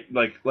raffle, right?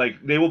 Like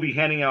they will be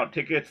handing out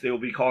tickets, they will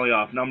be calling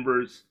off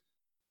numbers.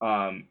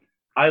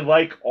 I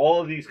like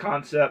all of these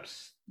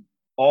concepts,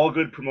 all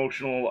good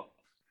promotional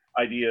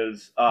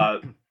ideas.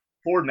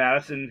 Ford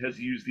Madison has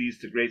used these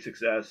to great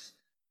success.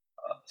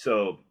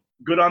 So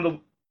good on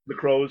the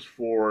Crows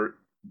for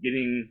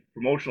getting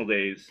promotional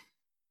days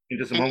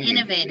into some And home games.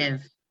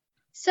 innovative.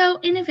 So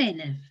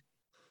innovative.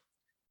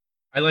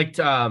 I liked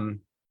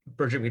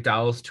Bridget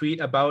McDowell's tweet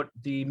about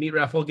the meat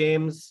raffle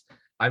games.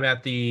 I'm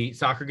at the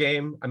soccer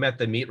game. I'm at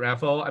the meat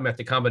raffle. I'm at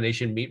the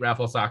combination meat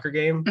raffle soccer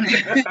game,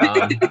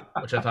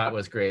 which I thought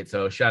was great.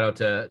 So shout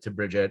out to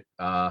Bridget,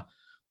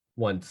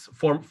 once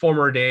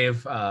former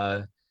Dave,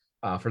 for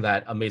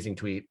that amazing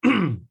tweet.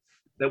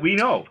 That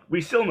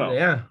we still know.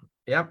 Yeah.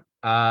 Yep.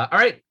 All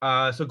right.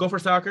 So Gopher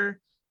Soccer,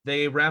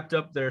 they wrapped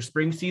up their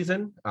spring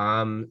season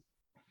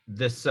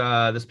this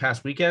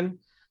past weekend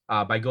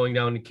by going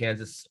down to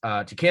Kansas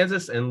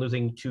and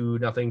losing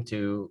 2-0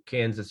 to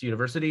Kansas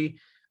University.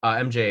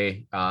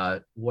 MJ,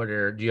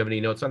 do you have any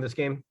notes on this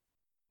game?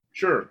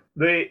 Sure.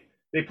 They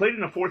played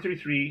in a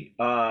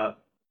 4-3-3.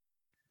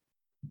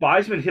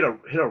 Beisman hit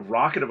a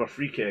rocket of a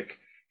free kick,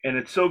 and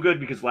it's so good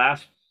because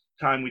last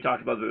time we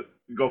talked about the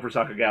Gopher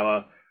Soccer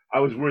Gala,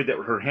 I was worried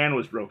that her hand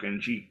was broken.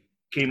 She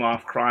came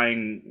off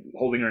crying,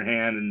 holding her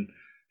hand, and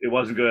it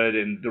wasn't good.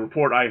 And the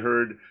report I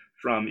heard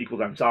from Equal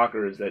Time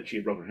Soccer is that she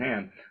had broken her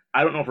hand.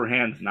 I don't know if her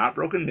hand's not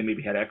broken. They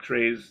maybe had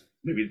x-rays.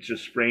 Maybe it's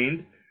just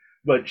sprained.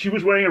 But she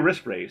was wearing a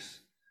wrist brace.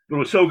 But it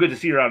was so good to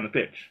see her out on the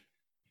pitch.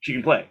 She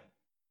can play.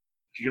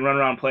 She can run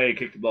around, play,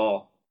 kick the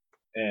ball,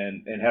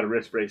 and had a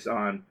wrist brace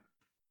on.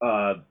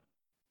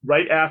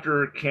 Right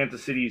after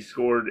Kansas City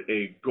scored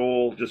a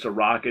goal, just a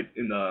rocket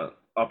in the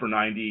upper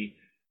 90,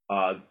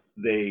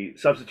 they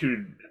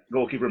substituted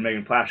goalkeeper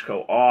Megan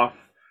Plashko off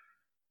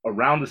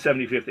around the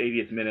 75th,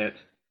 80th minute.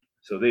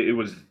 So it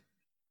was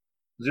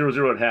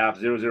 0-0 at half,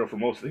 0-0 for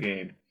most of the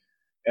game.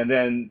 And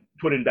then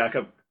put in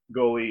backup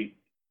goalie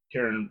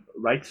Karen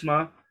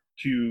Reitzma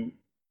to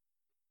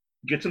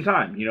get some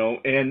time,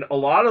 and a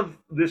lot of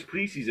this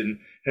preseason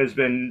has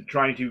been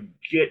trying to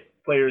get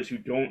players who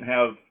don't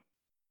have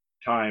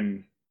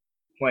time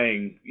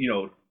playing,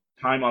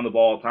 time on the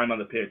ball, time on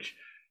the pitch,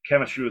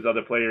 chemistry with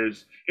other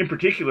players. In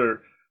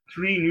particular,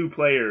 3 new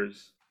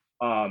players,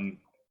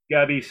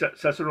 Gabby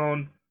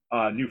Cesarone,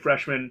 new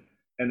freshman,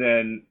 and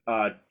then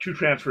 2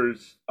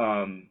 transfers.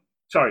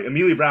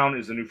 Amelia Brown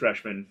is the new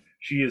freshman.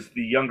 She is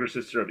the younger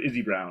sister of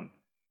Izzy Brown.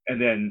 And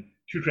then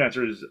 2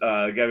 transfers,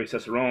 Gabby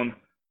Cesarone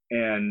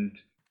and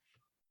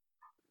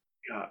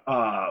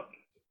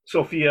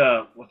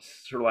Sophia,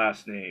 what's her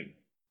last name?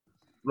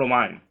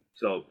 Romine.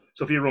 So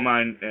Sophia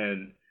Romine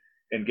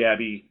and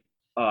Gabby.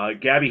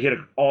 Gabby hit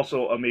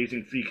also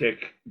amazing free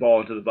kick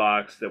ball into the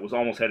box that was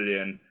almost headed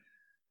in,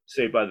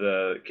 saved by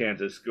the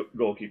Kansas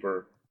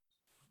goalkeeper.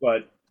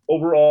 But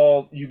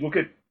overall, you look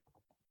at,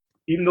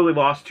 even though they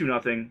lost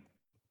 2-0,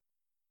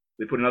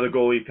 they put another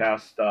goalie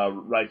past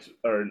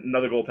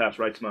another goal past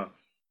Reitzma.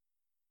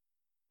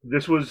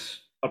 This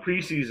was a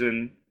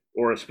preseason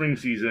or a spring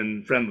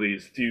season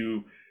friendlies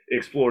to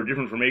explore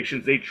different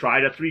formations. They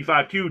tried a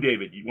 3-5-2,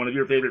 David, one of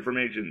your favorite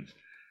formations.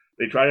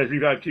 They tried a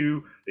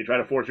 3-5-2. They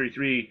tried a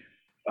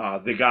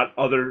 4-3-3. They got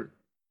other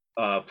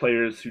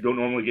players who don't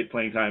normally get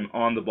playing time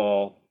on the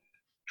ball,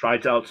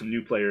 tried out some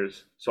new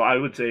players. So I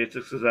would say it's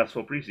a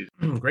successful preseason.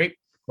 Great.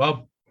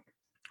 Well,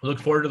 look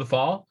forward to the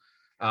fall.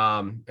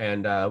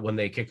 And when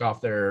they kick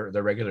off their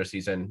regular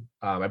season,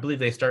 I believe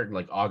they start in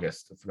like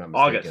August, if I'm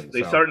not mistaken.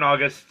 They start in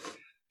August.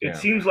 It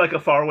seems like a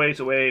far ways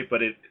away, but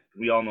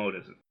we all know it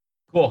isn't.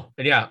 Cool.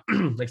 And yeah,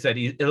 like I said,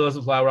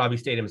 Elizabeth Lyle Robbie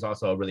Stadium is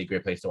also a really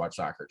great place to watch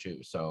soccer too.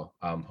 So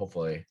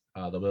hopefully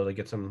they'll be able to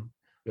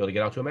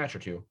get out to a match or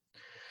two.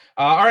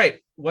 All right,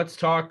 let's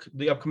talk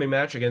the upcoming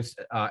match against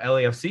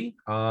LAFC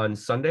on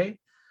Sunday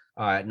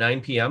at 9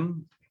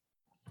 p.m.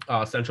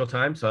 Central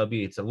Time. So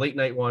it's a late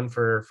night one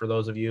for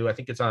those of you. I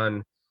think it's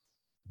on.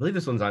 I believe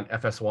this one's on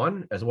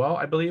FS1 as well.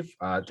 I believe.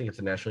 I think it's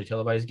a nationally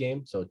televised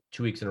game. So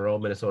 2 weeks in a row,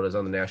 Minnesota's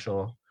on the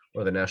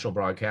national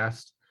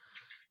broadcast.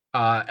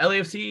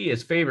 LAFC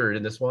is favored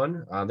in this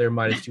one. They're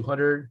minus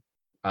 200.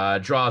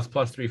 Draws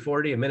plus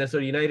 340, and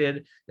Minnesota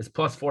United is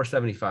plus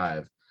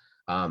 475.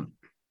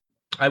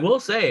 I will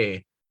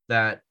say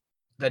that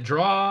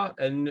draw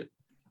and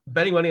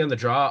betting money on the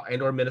draw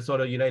and or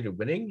Minnesota United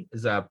winning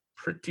is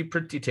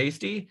pretty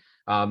tasty.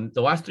 The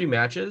last 3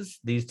 matches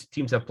these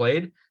teams have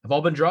played have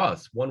all been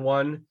draws.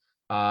 1-1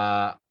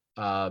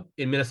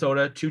 in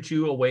Minnesota,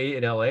 2-2 away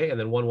in LA, and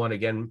then 1-1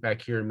 again back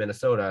here in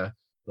Minnesota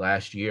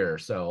last year.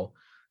 So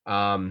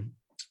LAFC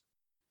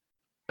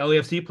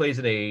plays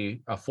in a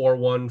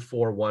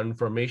 4-1-4-1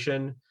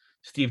 formation.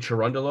 Steve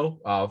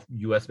Cherundolo,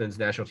 U.S. men's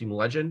national team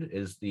legend,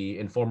 is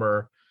the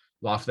former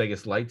Las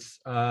Vegas Lights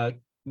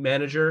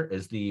manager.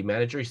 Is the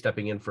manager. He's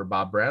stepping in for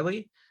Bob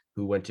Bradley,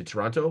 who went to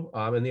Toronto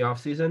in the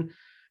offseason.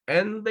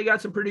 And they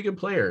got some pretty good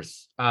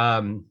players.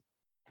 First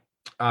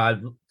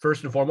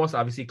and foremost,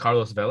 obviously,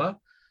 Carlos Vela,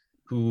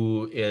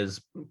 who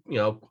is,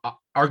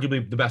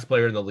 arguably the best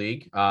player in the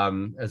league,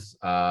 as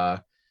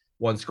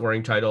won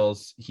scoring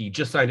titles. He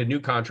just signed a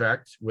new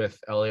contract with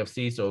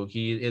LAFC, so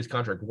his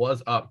contract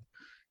was up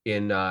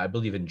in I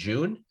believe in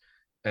June,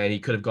 and he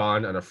could have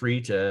gone on a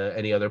free to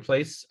any other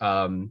place,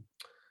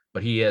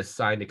 but he has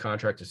signed a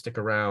contract to stick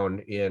around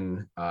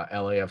in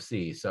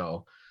LAFC.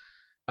 So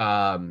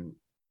MJ,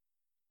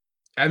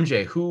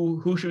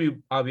 who should we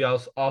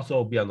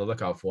also be on the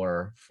lookout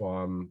for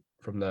from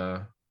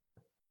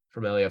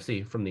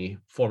LAFC, from the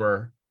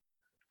former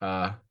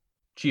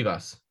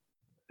Chivas?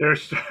 Their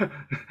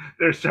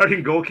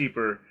starting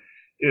goalkeeper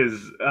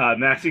is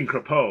Maxime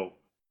Crepeau,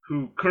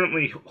 who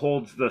currently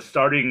holds the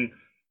starting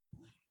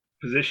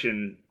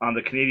position on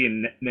the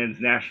Canadian men's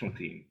national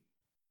team.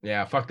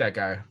 Yeah, fuck that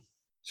guy.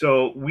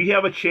 So we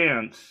have a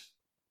chance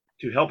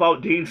to help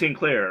out Dane St.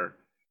 Clair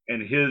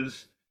and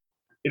his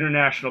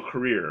international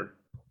career.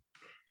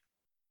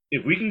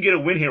 If we can get a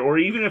win here, or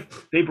even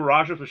if they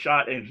barrage us a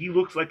shot and he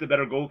looks like the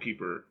better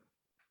goalkeeper,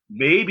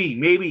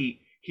 maybe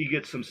he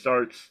gets some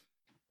starts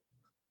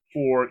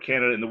for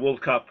Canada in the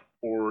World Cup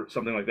or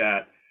something like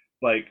that.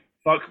 Like,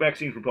 fuck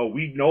Maxime Crepeau.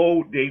 We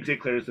know Dane St.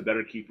 Clair is the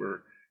better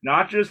keeper,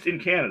 not just in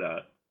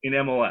Canada, in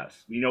MLS.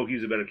 We know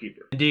he's a better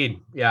keeper.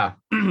 Indeed, yeah.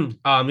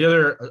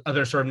 The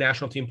other sort of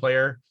national team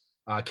player,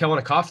 Kellen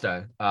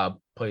Acosta,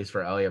 plays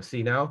for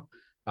LAFC now.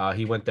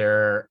 He went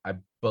there, I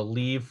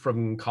believe,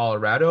 from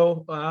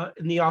Colorado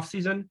in the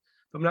offseason,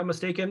 if I'm not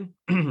mistaken.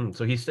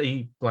 So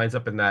he lines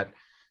up in that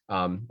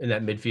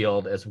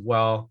midfield as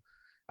well.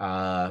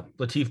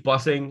 Latif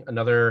Blessing,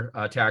 another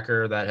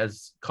attacker that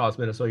has caused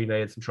Minnesota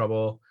United some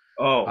trouble.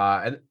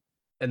 And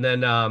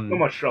then so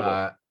much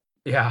trouble.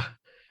 Yeah.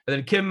 And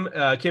then Kim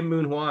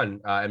Moon Hwan,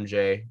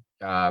 MJ.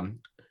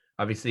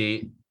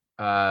 Obviously,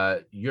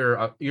 you're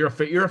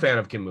a fan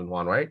of Kim Moon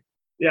Hwan, right?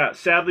 Yeah,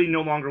 sadly,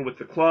 no longer with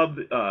the club.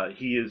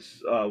 He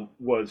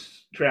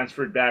was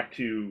transferred back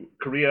to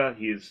Korea.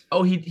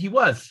 He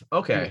was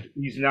okay.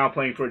 He's now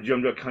playing for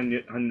Jeongdeok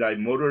Hyundai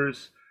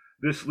Motors.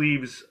 This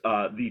leaves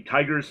the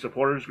Tigers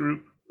supporters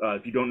group.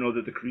 If you don't know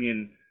that the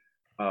Korean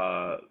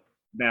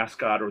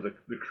mascot or the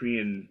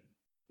Korean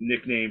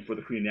nickname for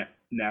the Korean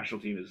national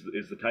team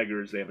is the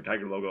Tigers. They have a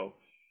tiger logo.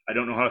 I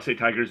don't know how to say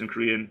Tigers in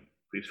Korean.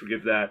 Please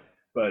forgive that.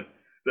 But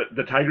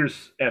the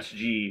Tigers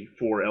SG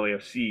for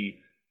LAFC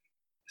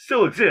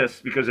still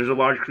exists because there's a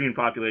large Korean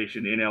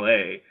population in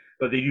LA,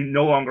 but they do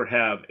no longer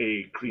have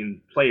a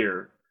Korean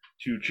player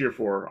to cheer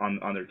for on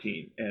their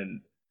team.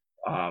 And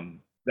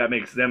that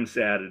makes them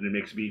sad, and it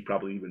makes me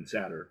probably even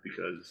sadder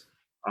because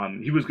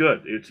he was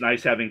good. It's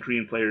nice having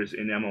Korean players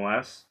in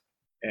MLS.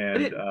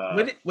 And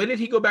when did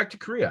he go back to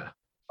Korea?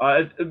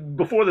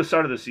 Before the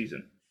start of the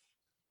season.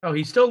 Oh,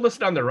 he's still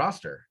listed on the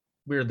roster,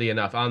 weirdly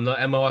enough, on the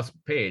MLS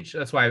page.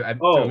 That's why I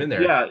threw him in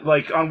there. Yeah,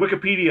 like on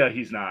Wikipedia,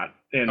 he's not.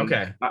 And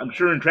okay. I'm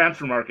sure in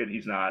Transfer Market,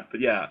 he's not. But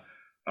yeah.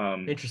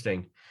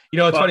 Interesting.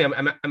 It's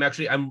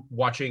funny. I'm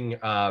watching.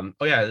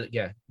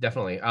 Yeah,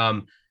 definitely.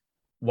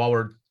 While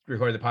we're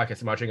recording the podcast,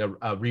 I'm watching a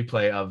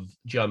replay of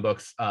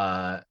Jeonbuk's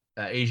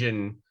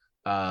Asian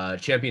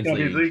Champions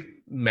League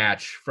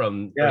match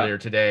from earlier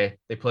today.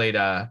 They played.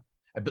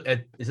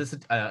 Is this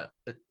a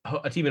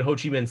team in Ho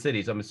Chi Minh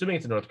City? So I'm assuming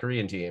it's a North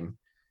Korean team.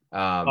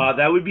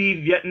 That would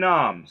be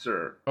Vietnam,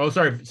 sir. Oh,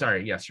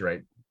 sorry. Yes, you're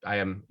right. I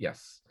am.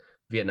 Yes,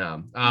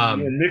 Vietnam.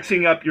 You're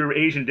mixing up your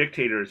Asian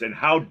dictators, and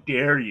how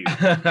dare you?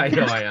 I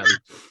know I am.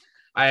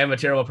 I am a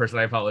terrible person.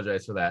 I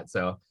apologize for that.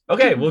 So,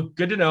 okay, well,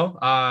 good to know.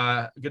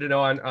 Good to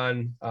know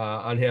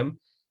on him.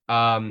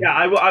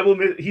 I will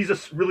admit he's a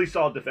really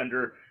solid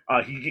defender.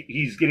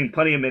 He's getting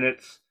plenty of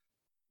minutes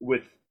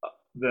with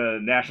the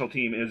national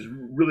team. Is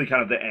really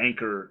kind of the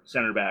anchor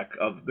center back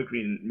of the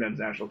Korean men's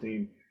national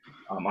team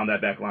on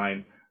that back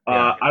line.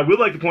 I would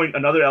like to point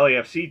another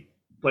LAFC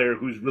player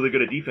who's really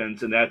good at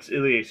defense, and that's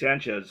Ilie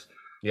Sanchez,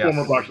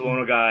 former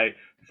Barcelona guy,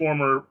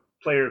 former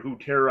player who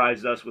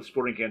terrorized us with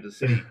Sporting Kansas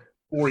City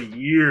for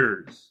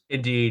years.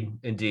 Indeed.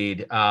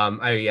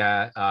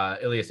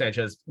 Ilie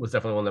Sanchez was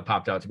definitely one that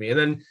popped out to me. And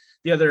then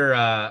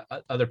the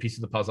other piece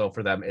of the puzzle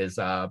for them is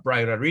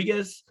Brian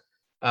Rodriguez.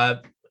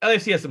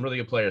 LAFC has some really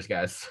good players,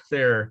 guys.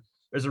 There's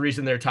a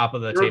reason they're top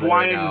of the table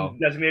right now.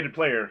 Designated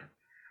player.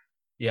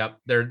 Yep,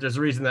 there's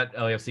a reason that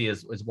LAFC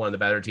is one of the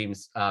better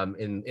teams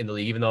in the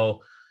league, even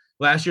though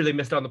last year they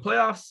missed on the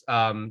playoffs.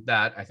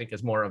 That I think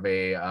is more of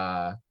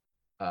a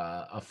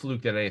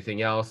fluke than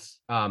anything else.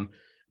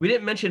 We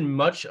didn't mention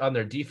much on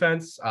their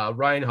defense.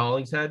 Ryan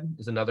Hollingshead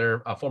is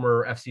another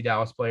former FC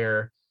Dallas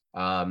player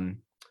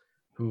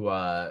who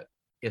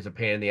is a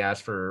pain in the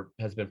ass for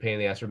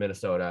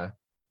Minnesota.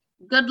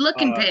 Good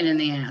looking pain in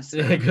the ass.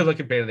 Good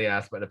looking pain in the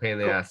ass, but a pain in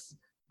the ass.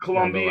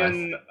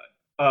 Colombian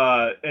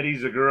Eddie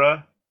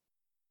Zagura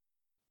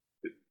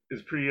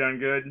is pretty darn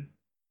good.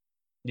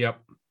 Yep.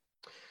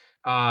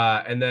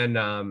 And then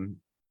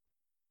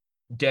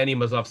Danny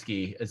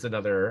Mazlovsky is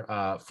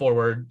another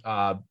forward,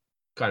 kind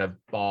of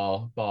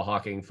ball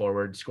hawking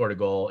forward, scored a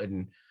goal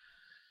in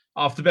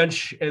off the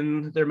bench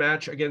in their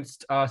match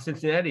against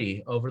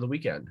Cincinnati over the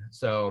weekend.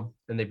 So,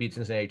 and they beat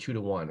Cincinnati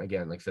 2-1.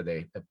 Again, like I said,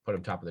 they put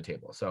them top of the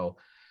table. So,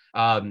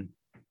 the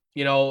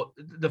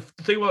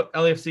thing about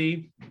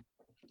LAFC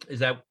is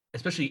that,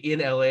 especially in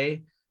LA,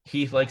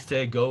 Heath likes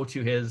to go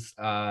to his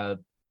that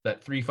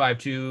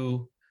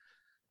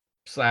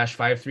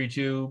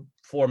 3-5-2/5-3-2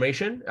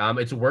 formation.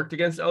 It's worked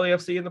against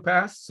LAFC in the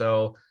past.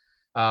 So,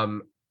 I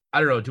don't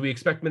know. Do we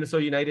expect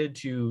Minnesota United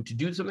to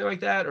do something like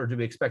that, or do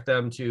we expect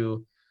them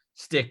to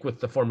stick with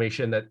the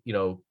formation that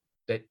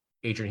that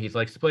Adrian Heath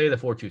likes to play, the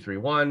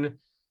 4-2-3-1?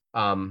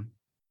 What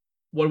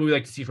would we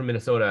like to see from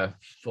Minnesota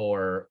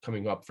for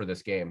coming up for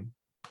this game,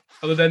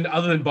 other than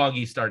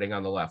Bongi starting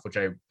on the left, which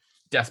I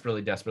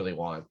desperately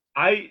want?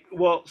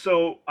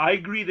 So I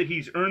agree that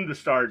he's earned the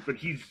start, but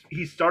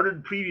he's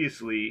started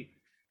previously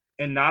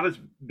and not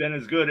been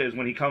as good as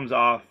when he comes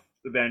off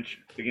the bench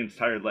against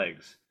tired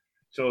legs.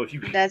 So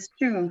that's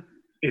true.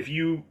 If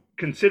you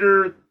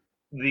consider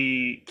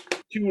the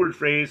two-word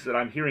phrase that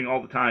I'm hearing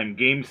all the time,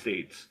 game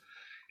states,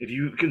 if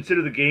you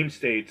consider the game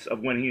states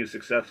of when he is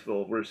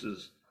successful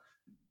versus,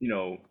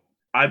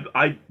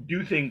 I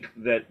do think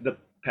that the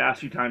past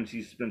few times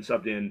he's been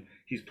subbed in,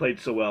 he's played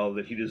so well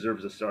that he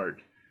deserves a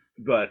start.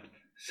 But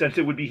since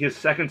it would be his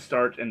second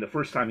start and the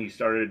first time he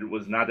started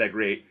was not that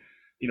great,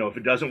 if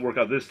it doesn't work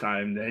out this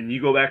time, then you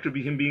go back to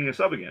him being a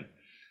sub again.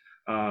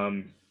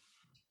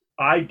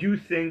 I do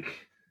think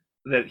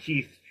that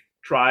he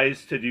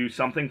tries to do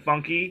something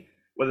funky,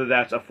 whether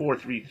that's a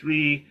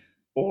 4-3-3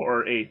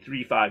 or a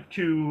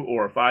 3-5-2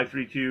 or a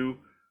 5-3-2,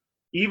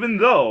 even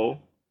though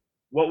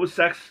what was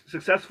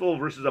successful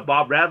versus a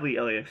Bob Bradley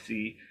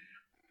LAFC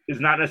is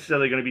not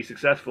necessarily going to be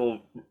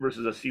successful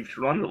versus a Steve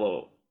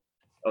Cherundolo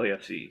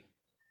LAFC.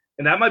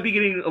 And that might be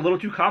getting a little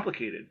too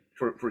complicated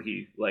for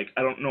Heath. Like,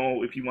 I don't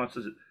know if he wants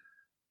to,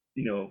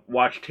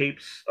 watch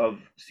tapes of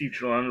Steve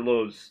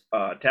Cherundolo's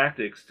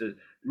tactics to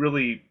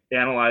really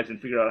analyze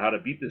and figure out how to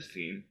beat this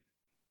team.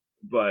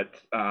 But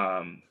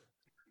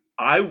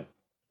I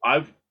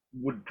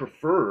would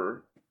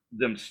prefer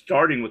them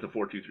starting with a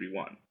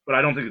 4-2-3-1, but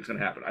I don't think it's going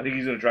to happen. I think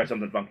he's going to try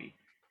something funky.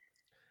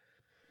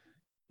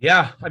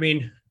 Yeah, I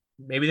mean,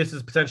 maybe this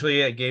is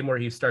potentially a game where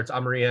he starts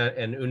Amarilla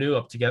and Unu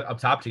up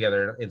top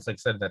together. It's like I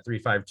said, that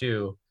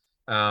 3-5-2.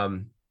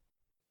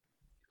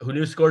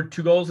 Unu scored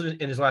 2 goals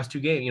in his last 2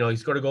 games. He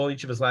scored a goal in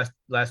each of his last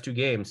 2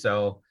 games.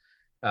 So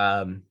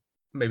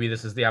maybe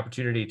this is the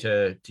opportunity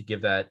to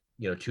give that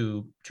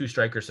two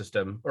striker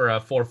system, or a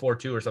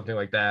 4-4-2 or something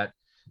like that.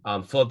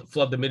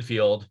 Flood the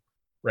midfield,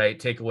 right?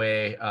 Take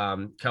away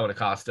Kellen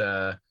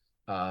Acosta,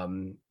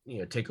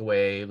 take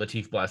away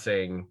Latif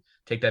Blessing,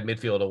 take that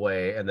midfield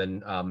away, and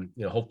then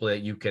hopefully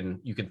you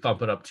can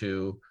thump it up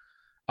to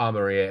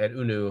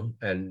Amarilla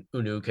and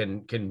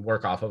Unu can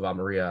work off of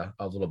Amarilla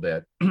a little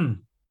bit.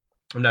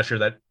 I'm not sure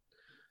that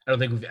I don't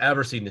think we've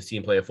ever seen this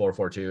team play a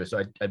 4-4-2,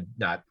 so I'm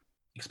not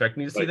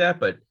expecting to see that,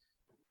 but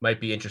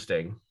might be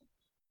interesting.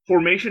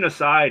 Formation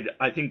aside,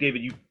 I think,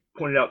 David, you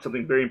pointed out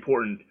something very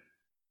important.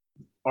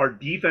 Our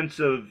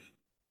defensive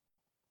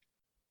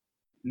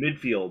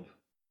midfield,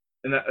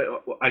 and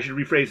I should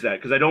rephrase that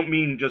because I don't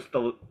mean just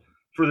the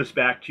furthest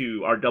back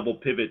to our double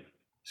pivot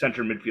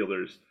center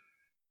midfielders.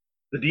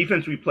 The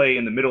defense we play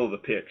in the middle of the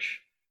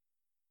pitch,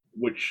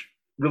 which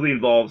really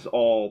involves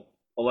all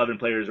 11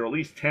 players, or at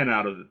least 10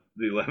 out of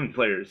the 11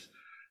 players,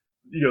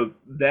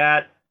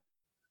 that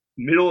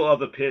middle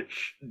of the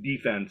pitch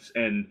defense,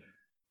 and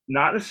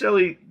not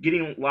necessarily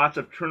getting lots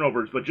of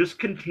turnovers, but just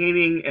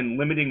containing and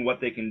limiting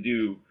what they can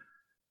do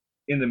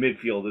in the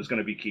midfield is going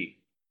to be key.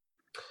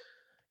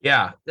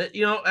 Yeah,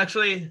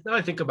 actually, now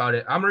I think about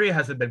it, Amarilla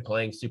hasn't been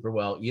playing super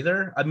well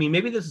either. I mean,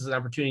 maybe this is an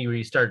opportunity where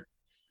you start,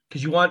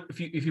 because you want,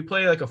 if you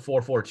play like a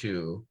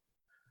 4-4-2,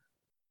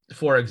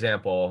 for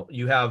example,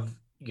 you have,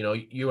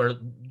 you are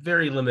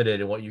very limited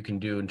in what you can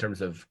do in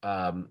terms of,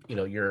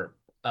 your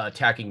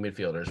attacking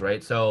midfielders,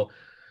 right? So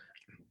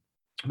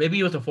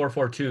maybe with a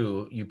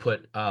 4-4-2, you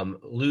put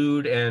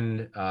Lude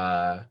and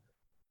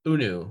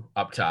Unu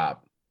up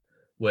top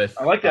with,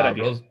 I like that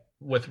idea.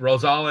 With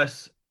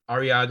Rosales,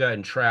 Arriaga,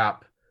 and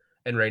Trapp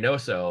and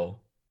Reynoso.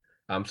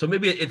 So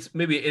maybe it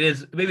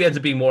ends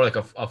up being more like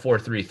a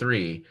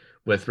 4-3-3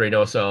 with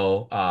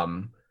Reynoso,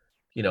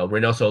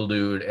 Reynoso,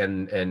 Lude,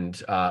 and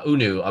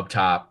Unu up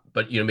top.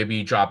 But maybe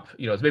you drop,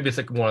 maybe it's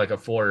like more like a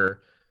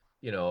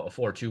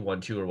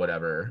 4-2-1-2 or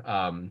whatever.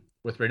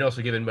 With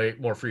Reynoso given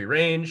more free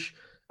range,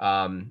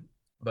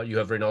 but you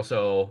have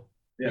Reynoso,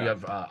 you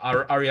have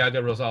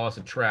Arriaga, Rosales,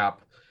 and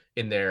Trapp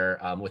in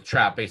there, with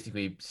Trapp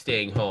basically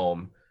staying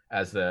home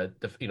as the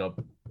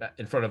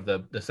in front of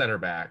the center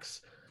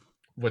backs,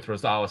 with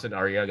Rosales and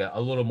Arriaga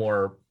a little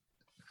more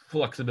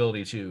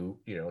flexibility to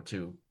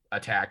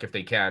attack if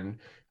they can.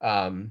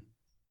 But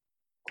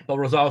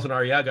Rosales and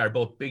Arriaga are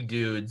both big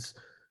dudes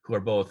who are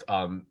both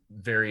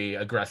very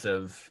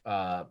aggressive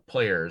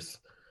players.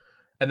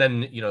 And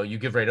then, you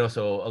give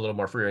Reynoso a little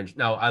more free range.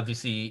 Now,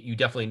 obviously, you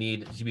definitely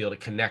need to be able to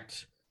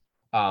connect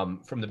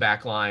from the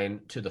back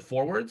line to the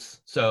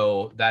forwards.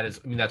 So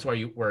that's where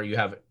you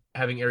have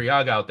having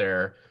Arriaga out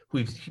there, who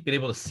we've been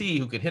able to see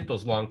who can hit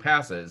those long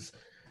passes.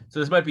 So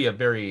this might be a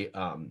very,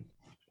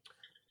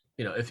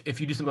 if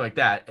you do something like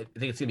that, I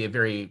think it's going to be a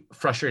very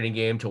frustrating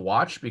game to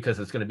watch because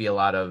it's going to be a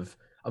lot of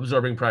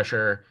absorbing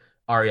pressure.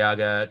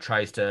 Arriaga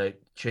tries to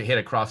hit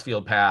a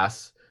crossfield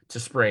pass to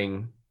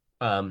spring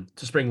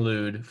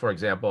Lude, for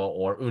example,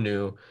 or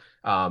Unu.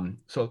 And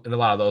a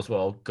lot of those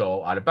will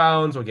go out of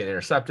bounds, will get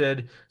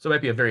intercepted. So it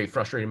might be a very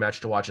frustrating match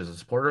to watch as a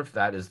supporter if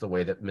that is the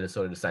way that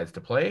Minnesota decides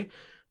to play.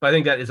 But I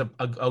think that is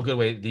a good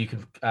way that you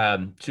could,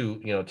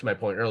 to my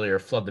point earlier,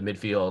 flood the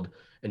midfield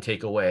and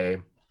take away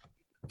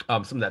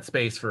some of that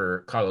space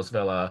for Carlos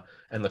Vela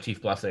and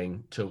Latif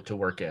Blessing to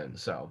work in.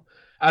 So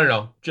I don't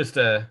know, just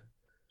a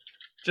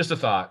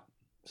thought.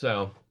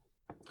 So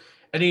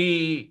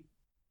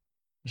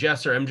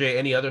Jess or MJ,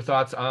 any other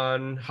thoughts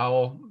on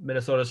how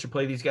Minnesota should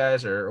play these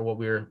guys, or what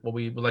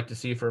we would like to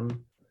see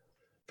from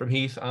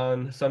Heath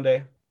on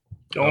Sunday?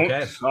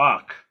 Don't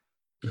suck.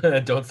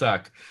 Don't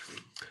suck.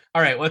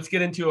 All right, let's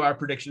get into our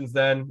predictions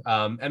then.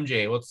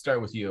 MJ, let's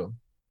start with you.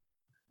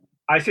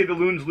 I say the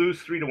Loons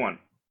lose 3-1.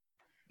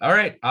 All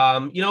right.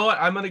 You know what?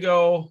 I'm gonna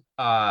go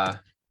a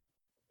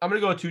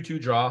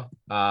 2-2 draw.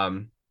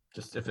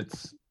 Just if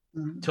it's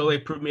till they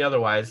prove me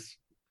otherwise,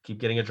 keep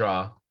getting a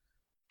draw.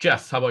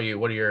 Jess, how about you?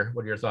 What are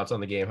your thoughts on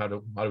the game? How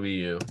do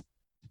we do?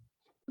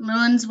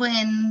 Loons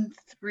win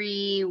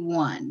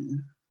 3-1.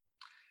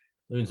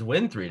 Loons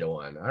win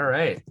 3-1. All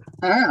right.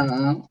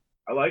 Oh.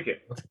 I like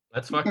it.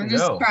 Let's fucking We're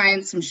just go.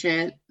 trying some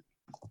shit.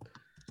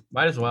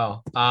 Might as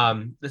well.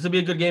 This will be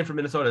a good game for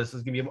Minnesota. This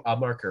is gonna be a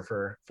marker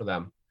for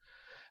them.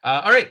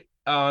 All right.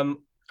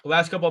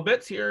 Last couple of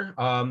bits here.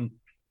 CONCACAF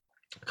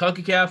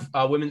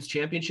Women's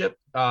Championship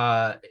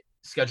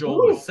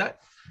schedule was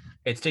set.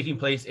 It's taking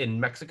place in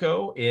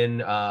Mexico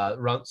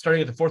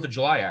starting at the 4th of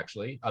July,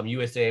 actually.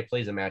 USA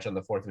plays a match on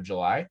the 4th of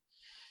July.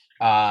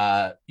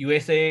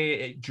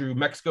 USA drew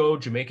Mexico,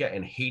 Jamaica,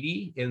 and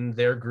Haiti in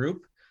their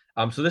group.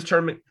 So this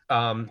tournament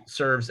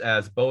serves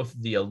as both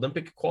the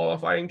Olympic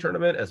qualifying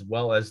tournament as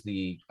well as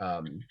the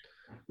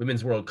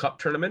Women's World Cup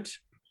tournament.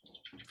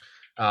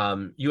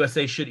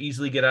 USA should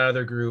easily get out of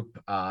their group.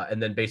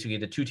 And then basically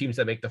the two teams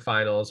that make the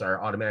finals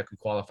are automatically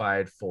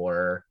qualified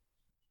for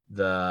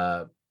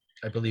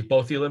I believe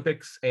both the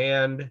Olympics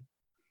and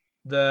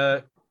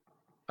the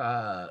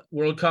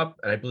World Cup.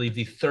 And I believe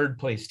the third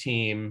place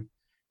team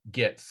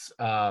gets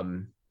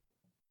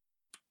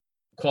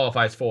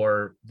qualifies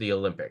for the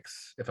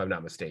Olympics, if I'm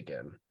not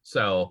mistaken.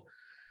 So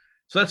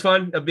that's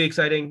fun. That'll be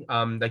exciting.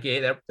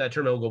 That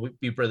tournament will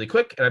be really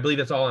quick, and I believe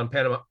it's all on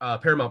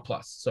Paramount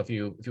Plus. So if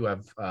you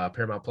have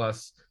Paramount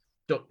Plus,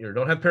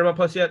 don't have Paramount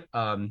Plus yet,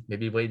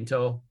 maybe wait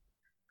until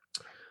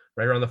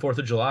right around the 4th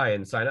of July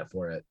and sign up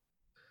for it.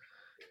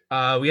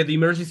 We have the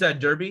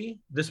Merseyside Derby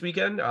this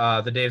weekend,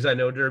 the Daves I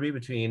Know Derby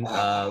between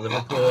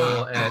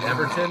Liverpool and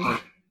Everton.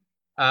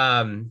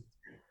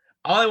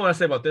 All I want to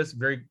say about this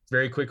very,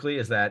 very quickly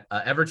is that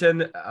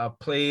Everton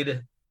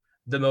played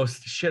the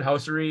most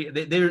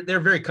shithousery. They're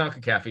very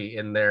CONCACAF-y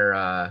in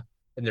their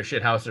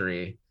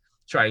shithousery,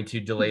 trying to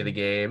delay the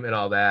game and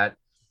all that.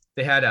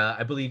 They had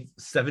I believe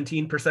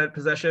 17%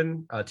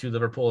 possession to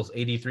Liverpool's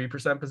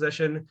 83%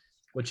 possession,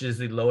 which is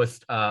the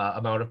lowest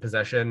amount of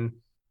possession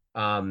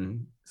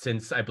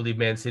since I believe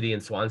Man City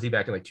and Swansea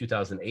back in like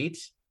 2008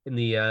 in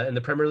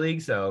the Premier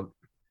League. So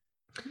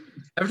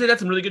Everton had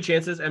some really good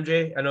chances.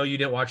 MJ, I know you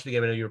didn't watch the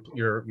game. I know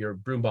you're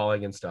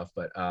broomballing and stuff,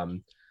 but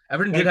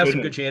Everton did have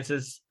some good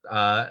chances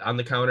on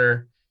the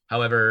counter.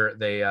 However,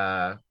 they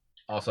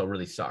also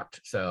really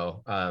sucked.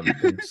 So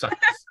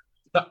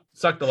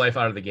sucked the life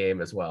out of the game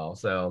as well.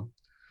 So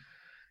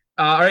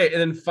all right,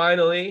 and then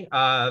finally,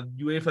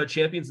 UEFA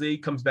Champions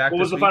League comes back. What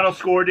was the final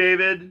score,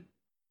 David?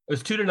 It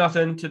was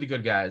 2-0 to the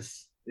good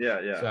guys.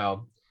 Yeah.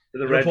 So the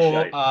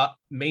Liverpool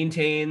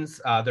maintains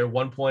their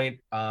 1 point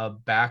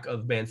back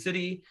of Man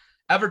City.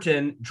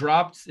 Everton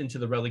dropped into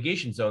the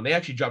relegation zone. They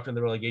actually dropped in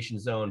the relegation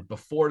zone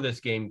before this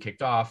game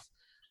kicked off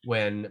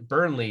when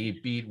Burnley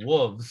beat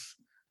Wolves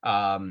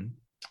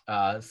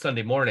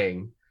Sunday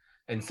morning.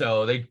 And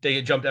so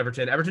they jumped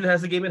Everton. Everton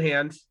has the game in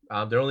hand.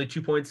 They're only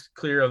 2 points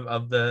clear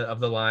of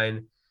the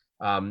line.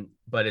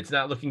 But it's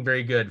not looking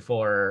very good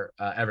for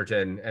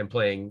Everton and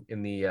playing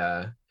in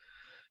the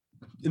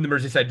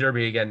Merseyside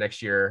Derby again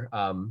next year.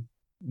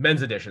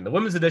 Men's edition. The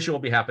women's edition will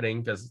be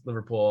happening because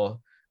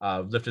Liverpool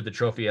lifted the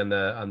trophy on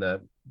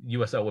the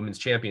USL Women's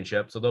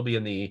Championship, so they'll be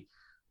in the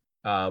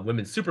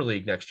Women's Super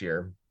League next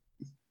year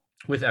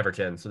with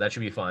Everton. So that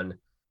should be fun.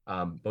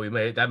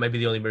 But that might be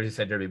the only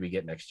Merseyside Derby we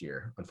get next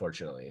year,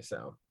 unfortunately.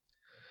 So,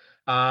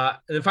 and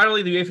then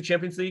finally, the UEFA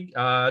Champions League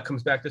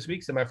comes back this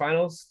week.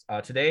 Semifinals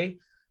today,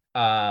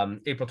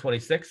 April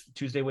 26th,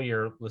 Tuesday when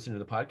you're listening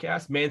to the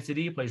podcast. Man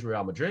City plays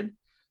Real Madrid.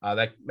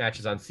 That match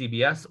is on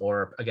CBS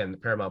or again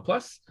Paramount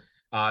Plus.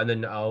 And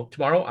then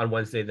tomorrow on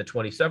Wednesday, the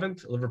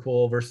 27th,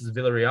 Liverpool versus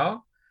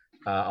Villarreal,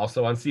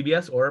 also on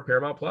CBS or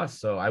Paramount Plus.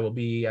 So I will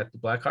be at the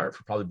Black Hart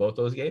for probably both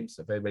those games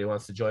if anybody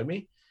wants to join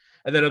me.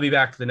 And then I'll be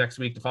back the next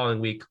week, the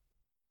following week,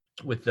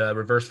 with the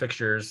reverse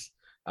fixtures.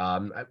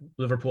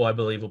 Liverpool, I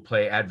believe, will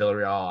play at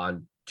Villarreal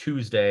on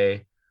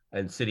Tuesday,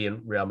 and City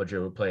and Real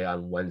Madrid will play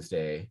on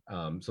Wednesday.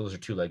 So those are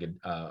two-legged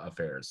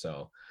affairs.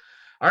 So,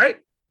 all right,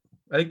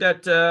 I think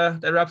that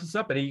wraps us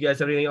up. Any of you guys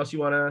have anything else you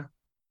want to?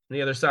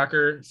 Any other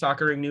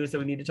soccering news that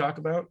we need to talk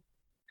about?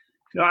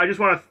 No, I just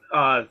want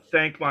to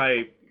thank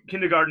my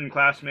kindergarten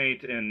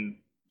classmate and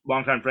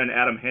longtime friend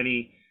Adam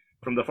Henney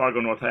from the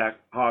Fargo North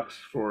Hawks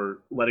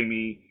for letting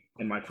me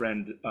and my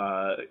friend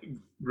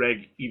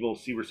Greg Evil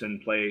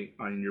Severson play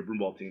on your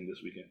broomball team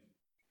this weekend.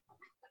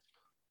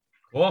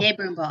 Cool. Yay,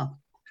 broomball.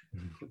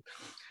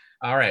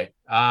 All right.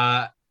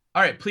 All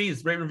right.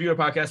 Please rate, review our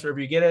podcast wherever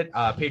you get it.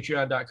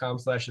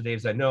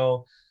 Patreon.com/thedaves I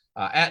know.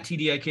 At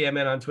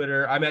TDIKMN on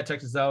Twitter. I'm at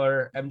Texas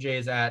Zeller. MJ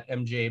is at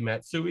MJ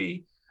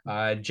Matsui.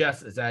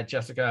 Jess is at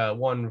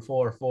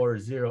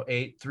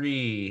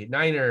Jessica144083.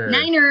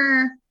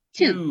 Niner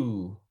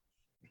 2.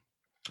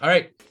 All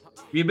right.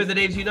 We've been the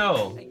Daves you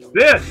know.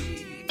 This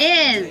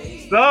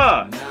Is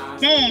the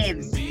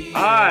Dave's I No.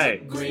 All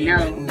right. See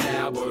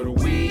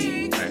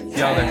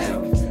y'all next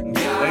time.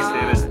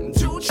 Thanks, David.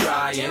 To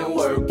try and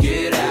work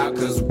it out,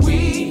 'cause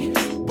we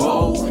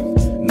both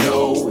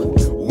know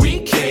we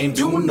can't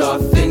do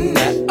nothing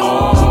at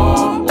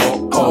all.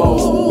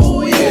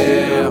 Oh,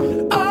 yeah.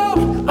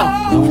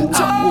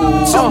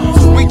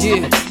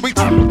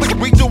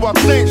 We do our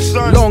thing,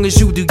 son. Long as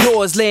you do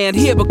yours, land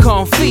here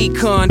become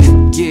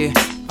fecund. Yeah.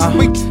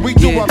 We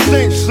do our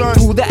thing, son.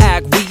 Through the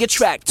act, we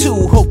attract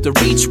two, hope to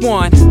reach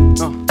one.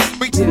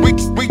 We do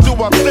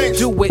our thing.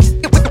 Do it.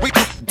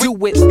 Do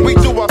it. We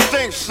do our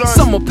thing, son.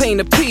 Some will paint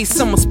a piece,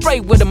 some will spray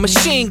with a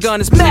machine gun.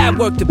 It's mad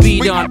work to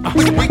be done.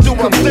 We do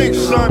our thing,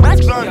 son. I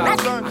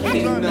can't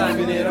do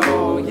nothing at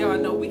all. Y'all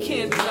know we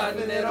can't do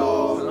nothing at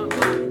all.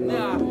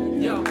 Nah,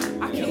 yo,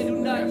 I can't do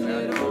nothing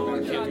at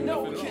all. Y'all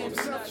know we can't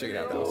do nothing. Check it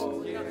out, though.